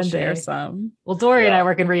day we'll One share day. some. Well, Dory and I Yeah.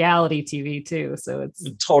 work in reality TV too, so it's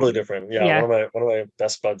Totally different. Yeah. Yeah. One of my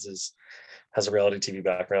best buds has a reality TV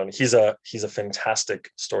background. He's a fantastic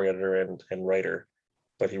story editor and writer,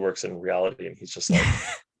 but he works in reality, and he's just like,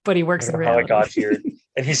 but he I works don't in know how I reality. got here.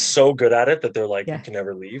 And he's so good at it that they're like, Yeah. you can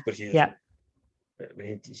never leave. But he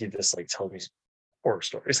just like tells me horror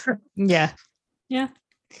stories. Yeah.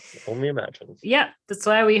 Only imagine. Yeah. That's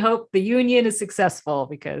why we hope the union is successful,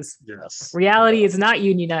 because Yes. reality Yeah. is not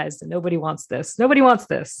unionized and nobody wants this. Nobody wants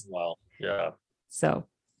this. Well, yeah. So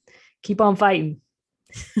keep on fighting.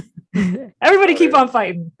 Everybody keep on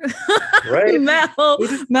fighting. Right?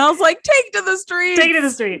 Mel's like, take to the streets. Take it to the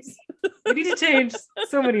streets. We need to change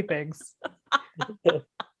so many things. It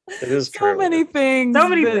is So true. many things. So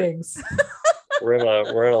many that- things. We're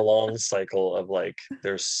in a long cycle of like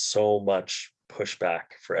there's so much pushback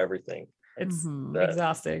for everything. It's Mhm. That-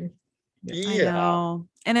 exhausting. I Yeah. know.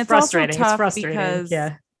 And it's Frustrating. also tough It's frustrating.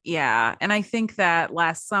 because Yeah. And I think that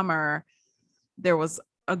last summer there was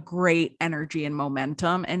a great energy and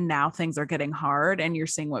momentum, and now things are getting hard and you're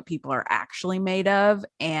seeing what people are actually made of.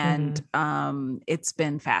 And it's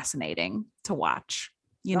been fascinating to watch,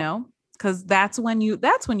 you know, because that's when you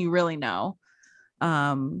really know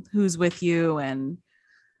who's with you and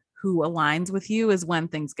who aligns with you, is when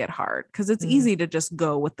things get hard, because it's easy to just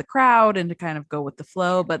go with the crowd and to kind of go with the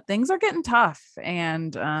flow, but things are getting tough.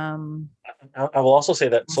 And I will also say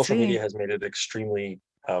that We'll social see. media has made it extremely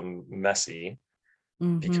messy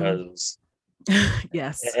mhm. because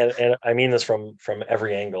Yes. and I mean this from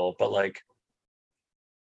every angle, but like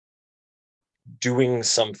doing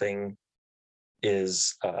something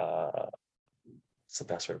is what's the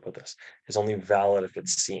best way to put this, is only valid if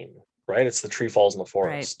it's seen, right? It's the tree falls in the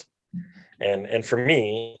forest. And for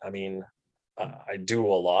me, I mean, I do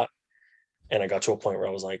a lot, and I got to a point where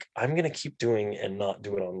I was like, I'm gonna keep doing and not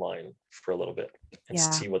do it online for a little bit and Yeah.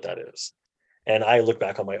 see what that is. And I look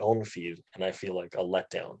back on my own feed and I feel like a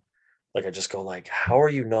letdown. Like I just go like, how are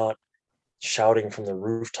you not shouting from the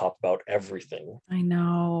rooftop about everything? I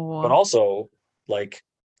know. But also, like,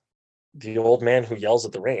 the old man who yells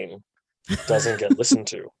at the rain doesn't get listened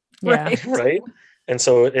to. Yeah. Right. Right. And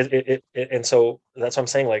so and so that's what I'm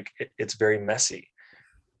saying, like it's very messy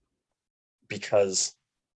because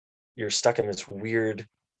you're stuck in this weird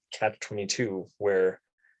catch-22 where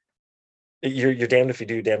you're damned if you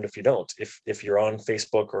do, damned if you don't. If you're on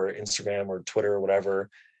Facebook or Instagram or Twitter or whatever,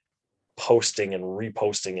 posting and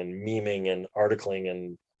reposting and memeing and articling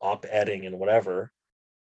and op-edding and whatever,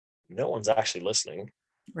 no one's actually listening.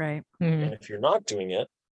 Right. And if you're not doing it,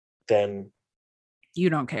 then You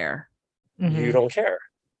don't care. you don't care.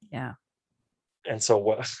 Yeah. And so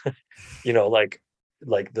what, you know, like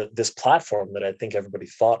this platform that I think everybody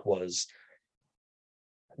thought was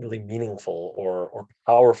really meaningful or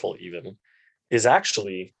powerful even, is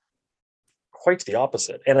actually quite the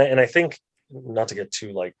opposite. And I think, not to get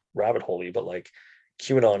too like rabbit holey, but like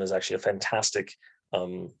QAnon is actually a fantastic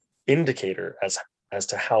indicator as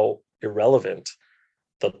to how irrelevant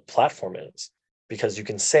the platform is, because you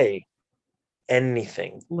can say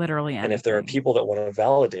anything, literally anything. and if there are people that want to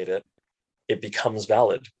validate it, it becomes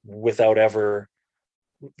valid without ever,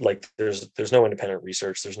 like, there's no independent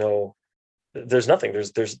research, there's nothing,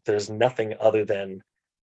 there's nothing other than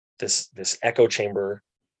this echo chamber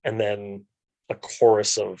and then a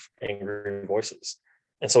chorus of angry voices.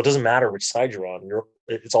 And so it doesn't matter which side you're on,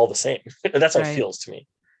 it's all the same. That's how it feels to me,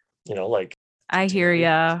 like. I hear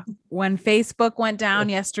ya. When Facebook went down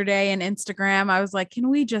yesterday and Instagram, I was like, can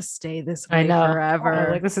we just stay this way forever?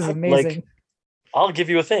 Like, this is amazing. Like, I'll give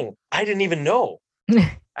you a thing. I didn't even know.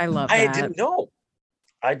 I love that. I didn't know.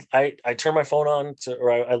 I turned my phone on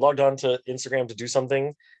I logged on to Instagram to do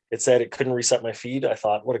something. It said it couldn't reset my feed. I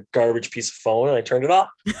thought, what a garbage piece of phone. And I turned it off.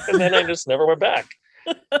 And then I just never went back.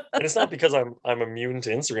 And it's not because I'm immune to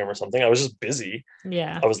Instagram or something. I was just busy.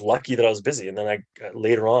 Yeah. I was lucky that I was busy. And then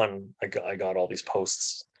later on, I got all these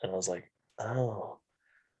posts and I was like, oh,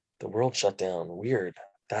 the world shut down. Weird.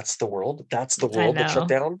 That's the world. That's the world that shut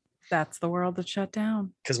down. That's the world that shut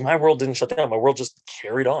down. Because my world didn't shut down. My world just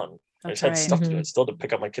carried on. I just had stuff to do. I still had to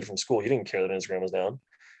pick up my kid from school. He didn't care that Instagram was down.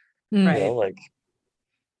 Right. Like,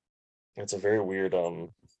 it's a very weird, anyway,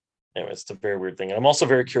 it's a very weird thing. And I'm also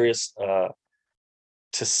very curious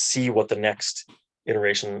to see what the next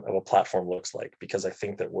iteration of a platform looks like, because I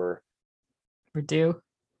think that we're due.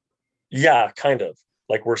 Yeah, kind of.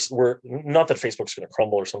 Like we're not that Facebook's going to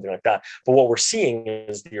crumble or something like that, but what we're seeing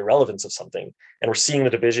is the irrelevance of something, and we're seeing the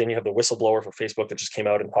division. You have the whistleblower for Facebook that just came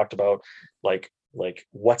out and talked about like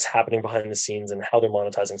what's happening behind the scenes and how they're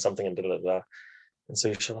monetizing something and da. And so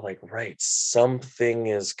you're sort of like, right, something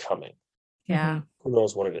is coming. Yeah. Who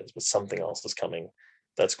knows what it is, but something else is coming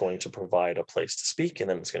that's going to provide a place to speak, and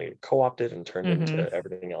then it's going to get co-opted and turned into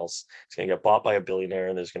everything else. It's going to get bought by a billionaire,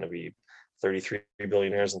 and there's going to be 33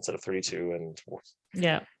 billionaires instead of 32. And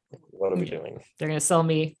what are we doing? They're going to sell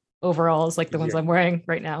me overalls like the ones I'm wearing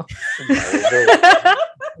right now.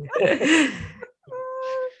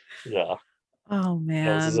 Yeah. Oh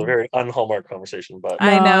man, this is a very un-Hallmark conversation, but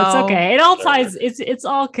I know it's okay. It all ties. It's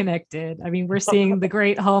all connected. I mean, we're seeing the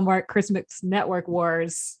great Hallmark Christmas network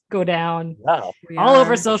wars go down all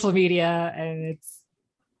over social media, and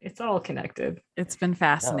it's all connected. It's been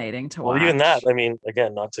fascinating to watch. Well, even that, I mean,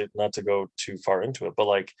 again, not to go too far into it, but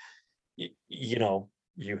like,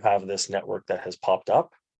 you have this network that has popped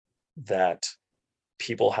up that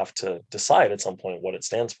people have to decide at some point what it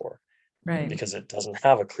stands for. Right. Because it doesn't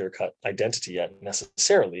have a clear-cut identity yet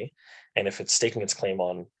necessarily. And if it's staking its claim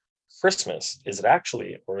on Christmas, is it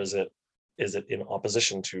actually, or is it in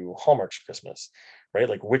opposition to Hallmark's Christmas? Right?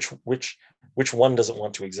 Like which one does it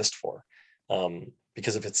want to exist for?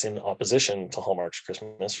 Because if it's in opposition to Hallmark's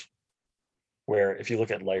Christmas, where if you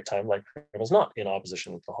look at Lifetime is not in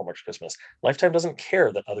opposition to Hallmark's Christmas. Lifetime doesn't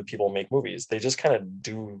care that other people make movies. They just kind of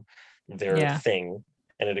do their thing,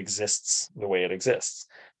 and it exists the way it exists.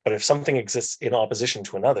 But if something exists in opposition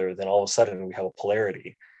to another, then all of a sudden we have a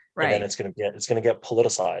polarity, and then it's going to get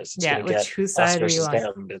politicized. It's going to get whose side are you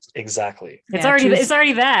on? Them. Exactly. It's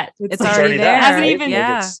already that. It's already there. It hasn't even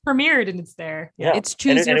premiered, and it's there. Yeah, it's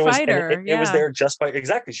choose your fighter. It was there just by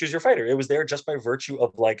choose your fighter. It was there just by virtue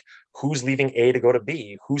of like who's leaving A to go to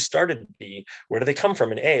B, who started B, where do they come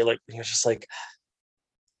from in A? Like you're just like,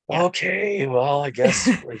 okay, well, I guess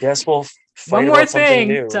we'll fight one more thing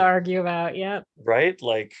new to argue about. Yep. Right?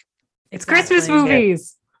 Like it's Christmas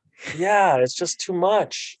movies. Yeah, it's just too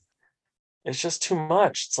much.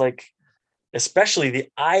 It's like, especially the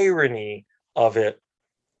irony of it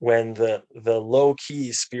when the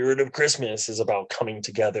low-key spirit of Christmas is about coming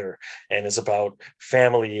together and is about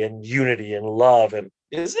family and unity and love. And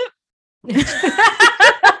is it?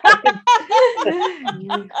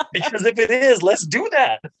 Because if it is, let's do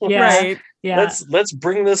that. Right. Yeah. Let's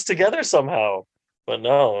bring this together somehow. But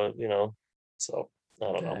no, so I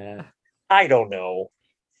don't know. I don't know.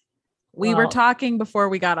 We were talking before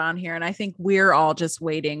we got on here, and I think we're all just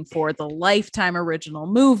waiting for the Lifetime original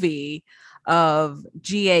movie of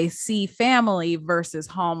GAC family versus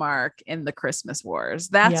Hallmark in the Christmas Wars.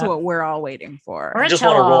 That's what we're all waiting for. I just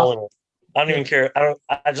want to roll in it. I don't even care. I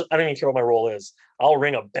don't even care what my role is. I'll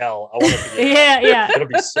ring a bell. I want to be It'll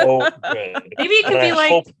be so good. Maybe it could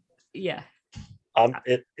be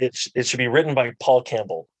it should be written by Paul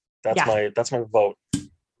Campbell. That's my vote.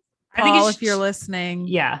 Paul, if you're listening.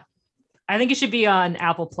 Yeah. I think it should be on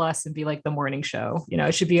Apple Plus and be like the morning show.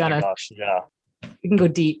 It should be on you can go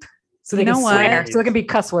deep. So they can swear. So they can be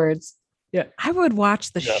cuss words. Yeah. I would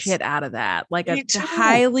watch the shit out of that. Like a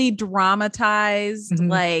highly dramatized,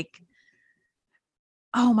 like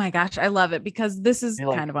Oh my gosh, I love it because this is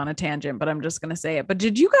Like, kind of on a tangent, but I'm just going to say it. But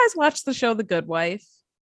did you guys watch the show The Good Wife?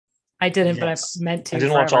 I didn't, but yes. I've meant to. I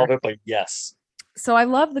didn't watch all of forever. it, but yes. So I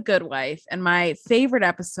love The Good Wife, and my favorite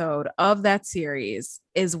episode of that series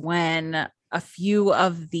is when a few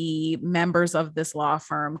of the members of this law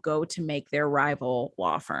firm go to make their rival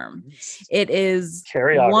law firm. It is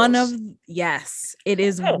Carrie one August. of yes, it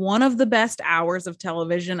is one of the best hours of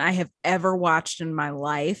television I have ever watched in my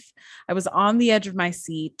life. I was on the edge of my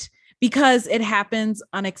seat because it happens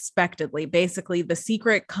unexpectedly. Basically, the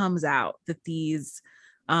secret comes out that these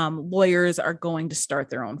lawyers are going to start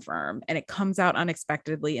their own firm, and it comes out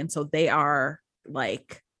unexpectedly, and so they are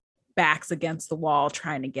like backs against the wall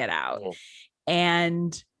trying to get out.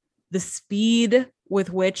 And the speed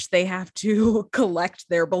with which they have to collect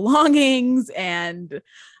their belongings and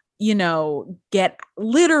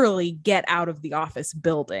literally get out of the office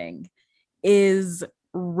building is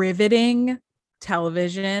riveting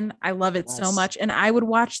television. I love it so much. And I would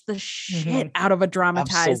watch the shit out of a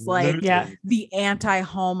dramatized, Absolutely. like the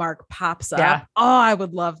anti-Hallmark pops up. Yeah. Oh, I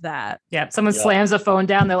would love that. Yeah. Someone slams a phone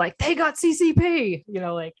down. They're like, they got CCP,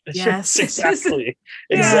 like, yes, exactly.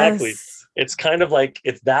 Yes. It's kind of like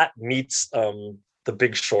if that meets The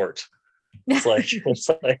Big Short. It's like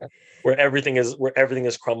where everything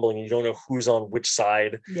is crumbling and you don't know who's on which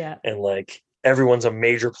side. Yeah. And like everyone's a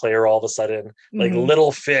major player all of a sudden, like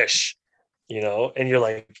little fish, and you're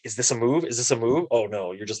like, is this a move? Is this a move? Oh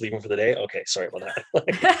no, you're just leaving for the day. Okay, sorry about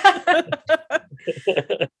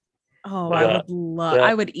that. Oh,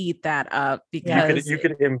 I would eat that up because you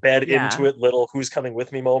could embed into it little "who's coming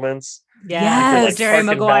with me" moments. Yeah, like Jerry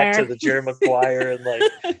Maguire. Back to the Jerry Maguire, and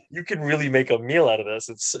like you can really make a meal out of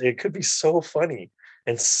this. It could be so funny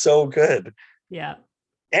and so good. Yeah.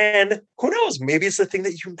 And who knows? Maybe it's the thing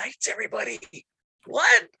that unites everybody.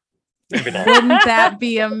 What? Maybe not. Wouldn't that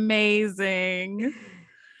be amazing?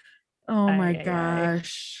 Oh my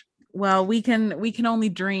gosh. Well, we can only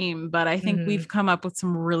dream, but I think we've come up with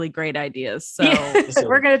some really great ideas. So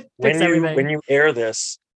we're gonna fix everything. When you air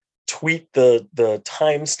this, tweet the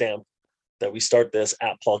timestamp that we start this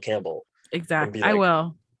at Paul Campbell. Exactly. Like, I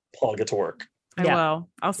will. Paul, get to work. I will.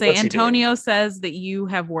 I'll say Antonio says that you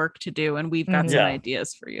have work to do and we've got some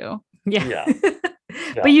ideas for you. Yeah.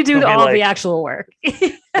 But you do all the actual work.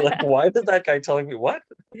 Like, why did that guy telling me what?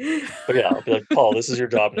 But yeah, I'll be like, Paul, this is your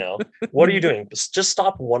job now. What are you doing? Just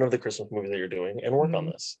stop one of the Christmas movies that you're doing and work on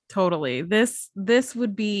this. Totally. This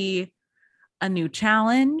would be a new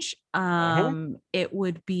challenge. It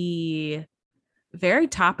would be very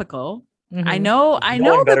topical. I know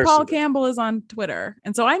that Paul Campbell is on Twitter,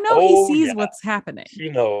 and so I know he sees what's happening. He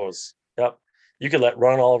knows. Yep. You could let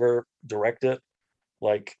Ron Oliver direct it.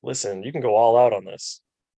 Like, listen, you can go all out on this.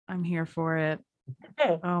 I'm here for it.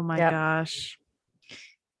 Oh my gosh.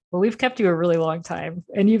 Well, we've kept you a really long time,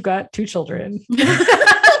 and you've got 2 children.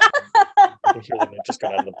 I can hear them. They just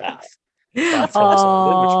got out of the bath.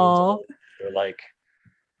 Oh, they're like,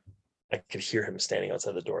 I could hear him standing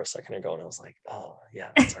outside the door a second ago, and I was like, oh yeah,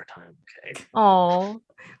 that's our time. Okay. Oh,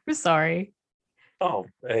 we're sorry. Oh,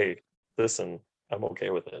 hey, listen, I'm okay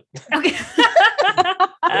with it. Okay.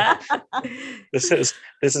 This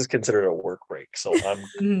is considered a work break, so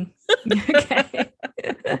I'm okay.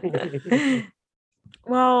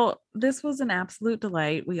 Well, this was an absolute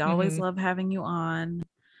delight. We always love having you on.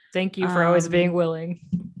 Thank you for always being willing.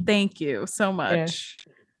 Thank you so much.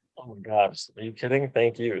 Yeah. Oh my gosh, are you kidding?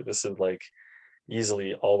 Thank you. This is like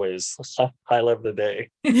easily always highlight of the day.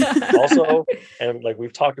 Also, and like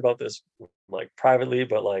we've talked about this like privately,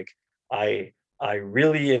 but like I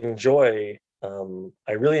really enjoy doing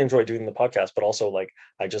the podcast, but also like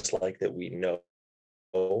I just like that we know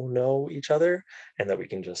each other and that we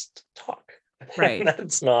can just talk. Right.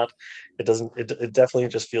 It definitely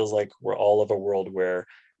just feels like we're all of a world where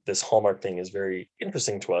this Hallmark thing is very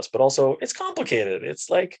interesting to us, but also it's complicated. It's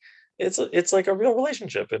like it's like a real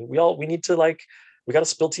relationship, and we need to like, we got to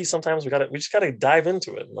spill tea sometimes. We just got to dive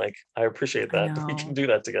into it. And like, I appreciate that we can do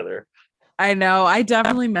that together. I know. I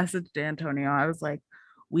definitely messaged Antonio. I was like,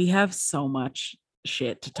 we have so much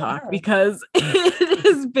shit to talk because it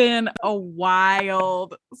has been a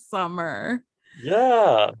wild summer.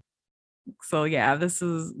 Yeah. So yeah, this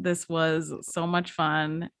was so much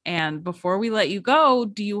fun. And before we let you go,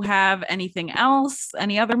 do you have anything else?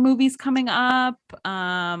 Any other movies coming up?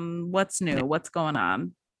 What's new? What's going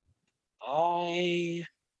on? I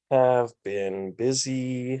have been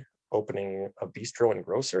busy opening a bistro and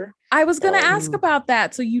grocer. I was going to ask Ooh. about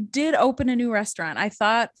that. So you did open a new restaurant. I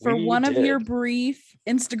thought for We one of your did. brief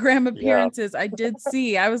Instagram appearances, I did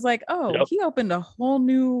see. I was like, oh, Yep. he opened a whole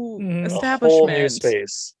new Mhm. A establishment. whole new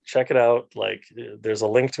space. Check it out. Like, there's a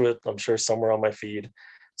link to it, I'm sure, somewhere on my feed.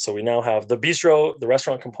 So we now have the bistro. The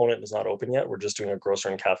restaurant component is not open yet. We're just doing a grocer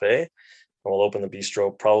and cafe. And we'll open the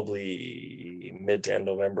bistro probably mid to end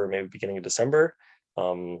November, maybe beginning of December,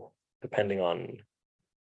 depending on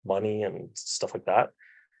money and stuff like that.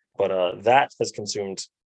 But that has consumed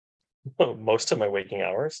most of my waking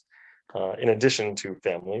hours, in addition to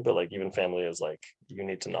family. But like, even family is like, you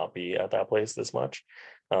need to not be at that place this much.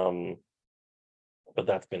 But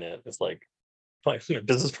that's been it. It's like, my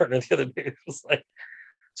business partner the other day was like,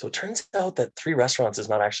 so it turns out that 3 restaurants is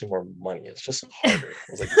not actually more money, it's just harder.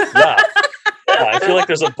 I was like, yeah, I feel like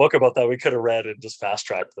there's a book about that we could have read and just fast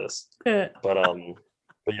tracked this.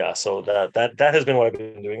 But yeah, so that has been what I've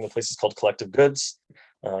been doing. The place is called Collective Goods,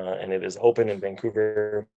 and it is open in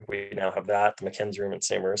Vancouver. We now have that, the Mackenzie Room at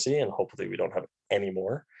St. Mercy, and hopefully we don't have any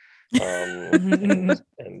more. And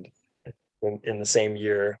in the same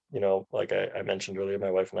year, like I mentioned earlier, my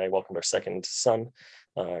wife and I welcomed our second son,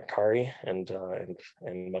 Kari, and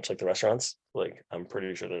much like the restaurants, like, I'm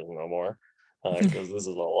pretty sure there's no more, because this is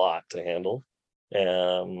a lot to handle.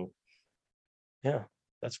 Yeah,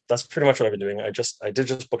 that's pretty much what I've been doing. I did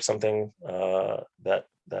just book something that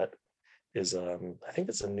is, I think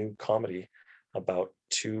it's a new comedy about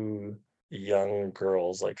 2 young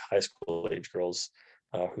girls, like high school age girls,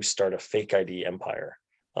 who start a fake ID empire.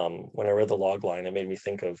 When I read the log line, it made me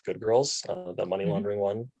think of Good Girls, the money laundering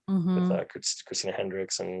one, with Christina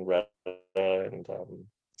Hendricks and Retta, and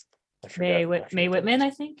I forget. Mae Whitman, I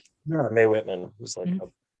think. Yeah, Mae Whitman, who's like a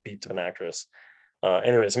beat of an actress.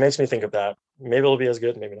 Anyways, it makes me think of that. Maybe it'll be as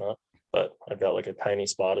good, maybe not. But I've got like a tiny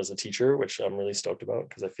spot as a teacher, which I'm really stoked about,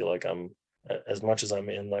 because I feel like I'm, as much as I'm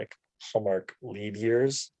in like Hallmark lead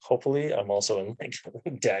years, hopefully I'm also in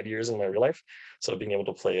like dad years in my real life. So being able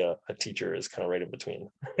to play a teacher is kind of right in between.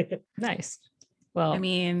 Nice. Well, I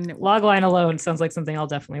mean, Logline alone sounds like something I'll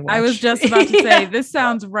definitely watch. I was just about to say, this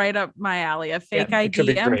sounds right up my alley. A fake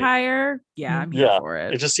ID empire. Yeah, I'm here for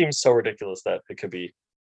it. It just seems so ridiculous that it could be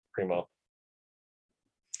primo.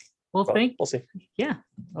 Well, we'll see. Yeah.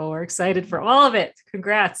 Oh, we're excited for all of it.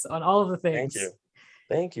 Congrats on all of the things.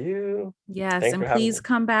 Thank you. Yes, and please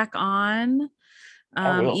come back on.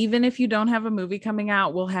 Even if you don't have a movie coming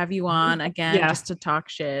out, we'll have you on again just to talk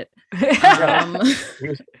shit.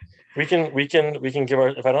 We can give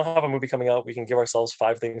if I don't have a movie coming out, we can give ourselves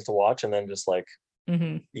 5 things to watch and then just like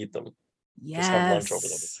eat them. Yes. Just have lunch over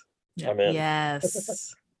them. I'm in.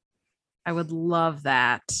 Yes. I would love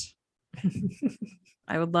that.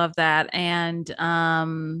 I would love that. And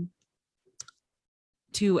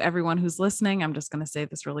to everyone who's listening, I'm just going to say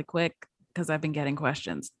this really quick because I've been getting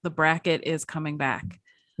questions. The bracket is coming back.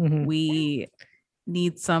 We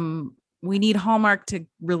need Hallmark to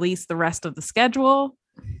release the rest of the schedule.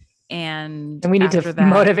 And we need to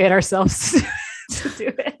motivate ourselves to do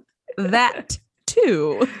it. That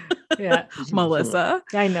too. Yeah. Melissa.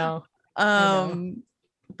 I know.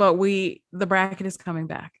 But the bracket is coming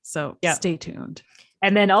back. So stay tuned.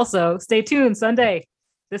 And then also stay tuned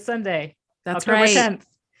this Sunday. That's October right. 10th.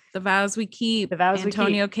 The Vows We Keep.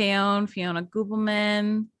 Antonio Keown, Fiona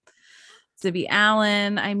Gubelman, Zibby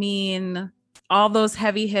Allen. I mean, all those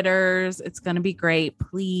heavy hitters. It's going to be great.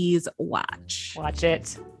 Please watch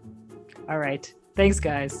it. All right. Thanks,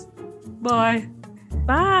 guys. Bye.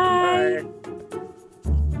 Bye.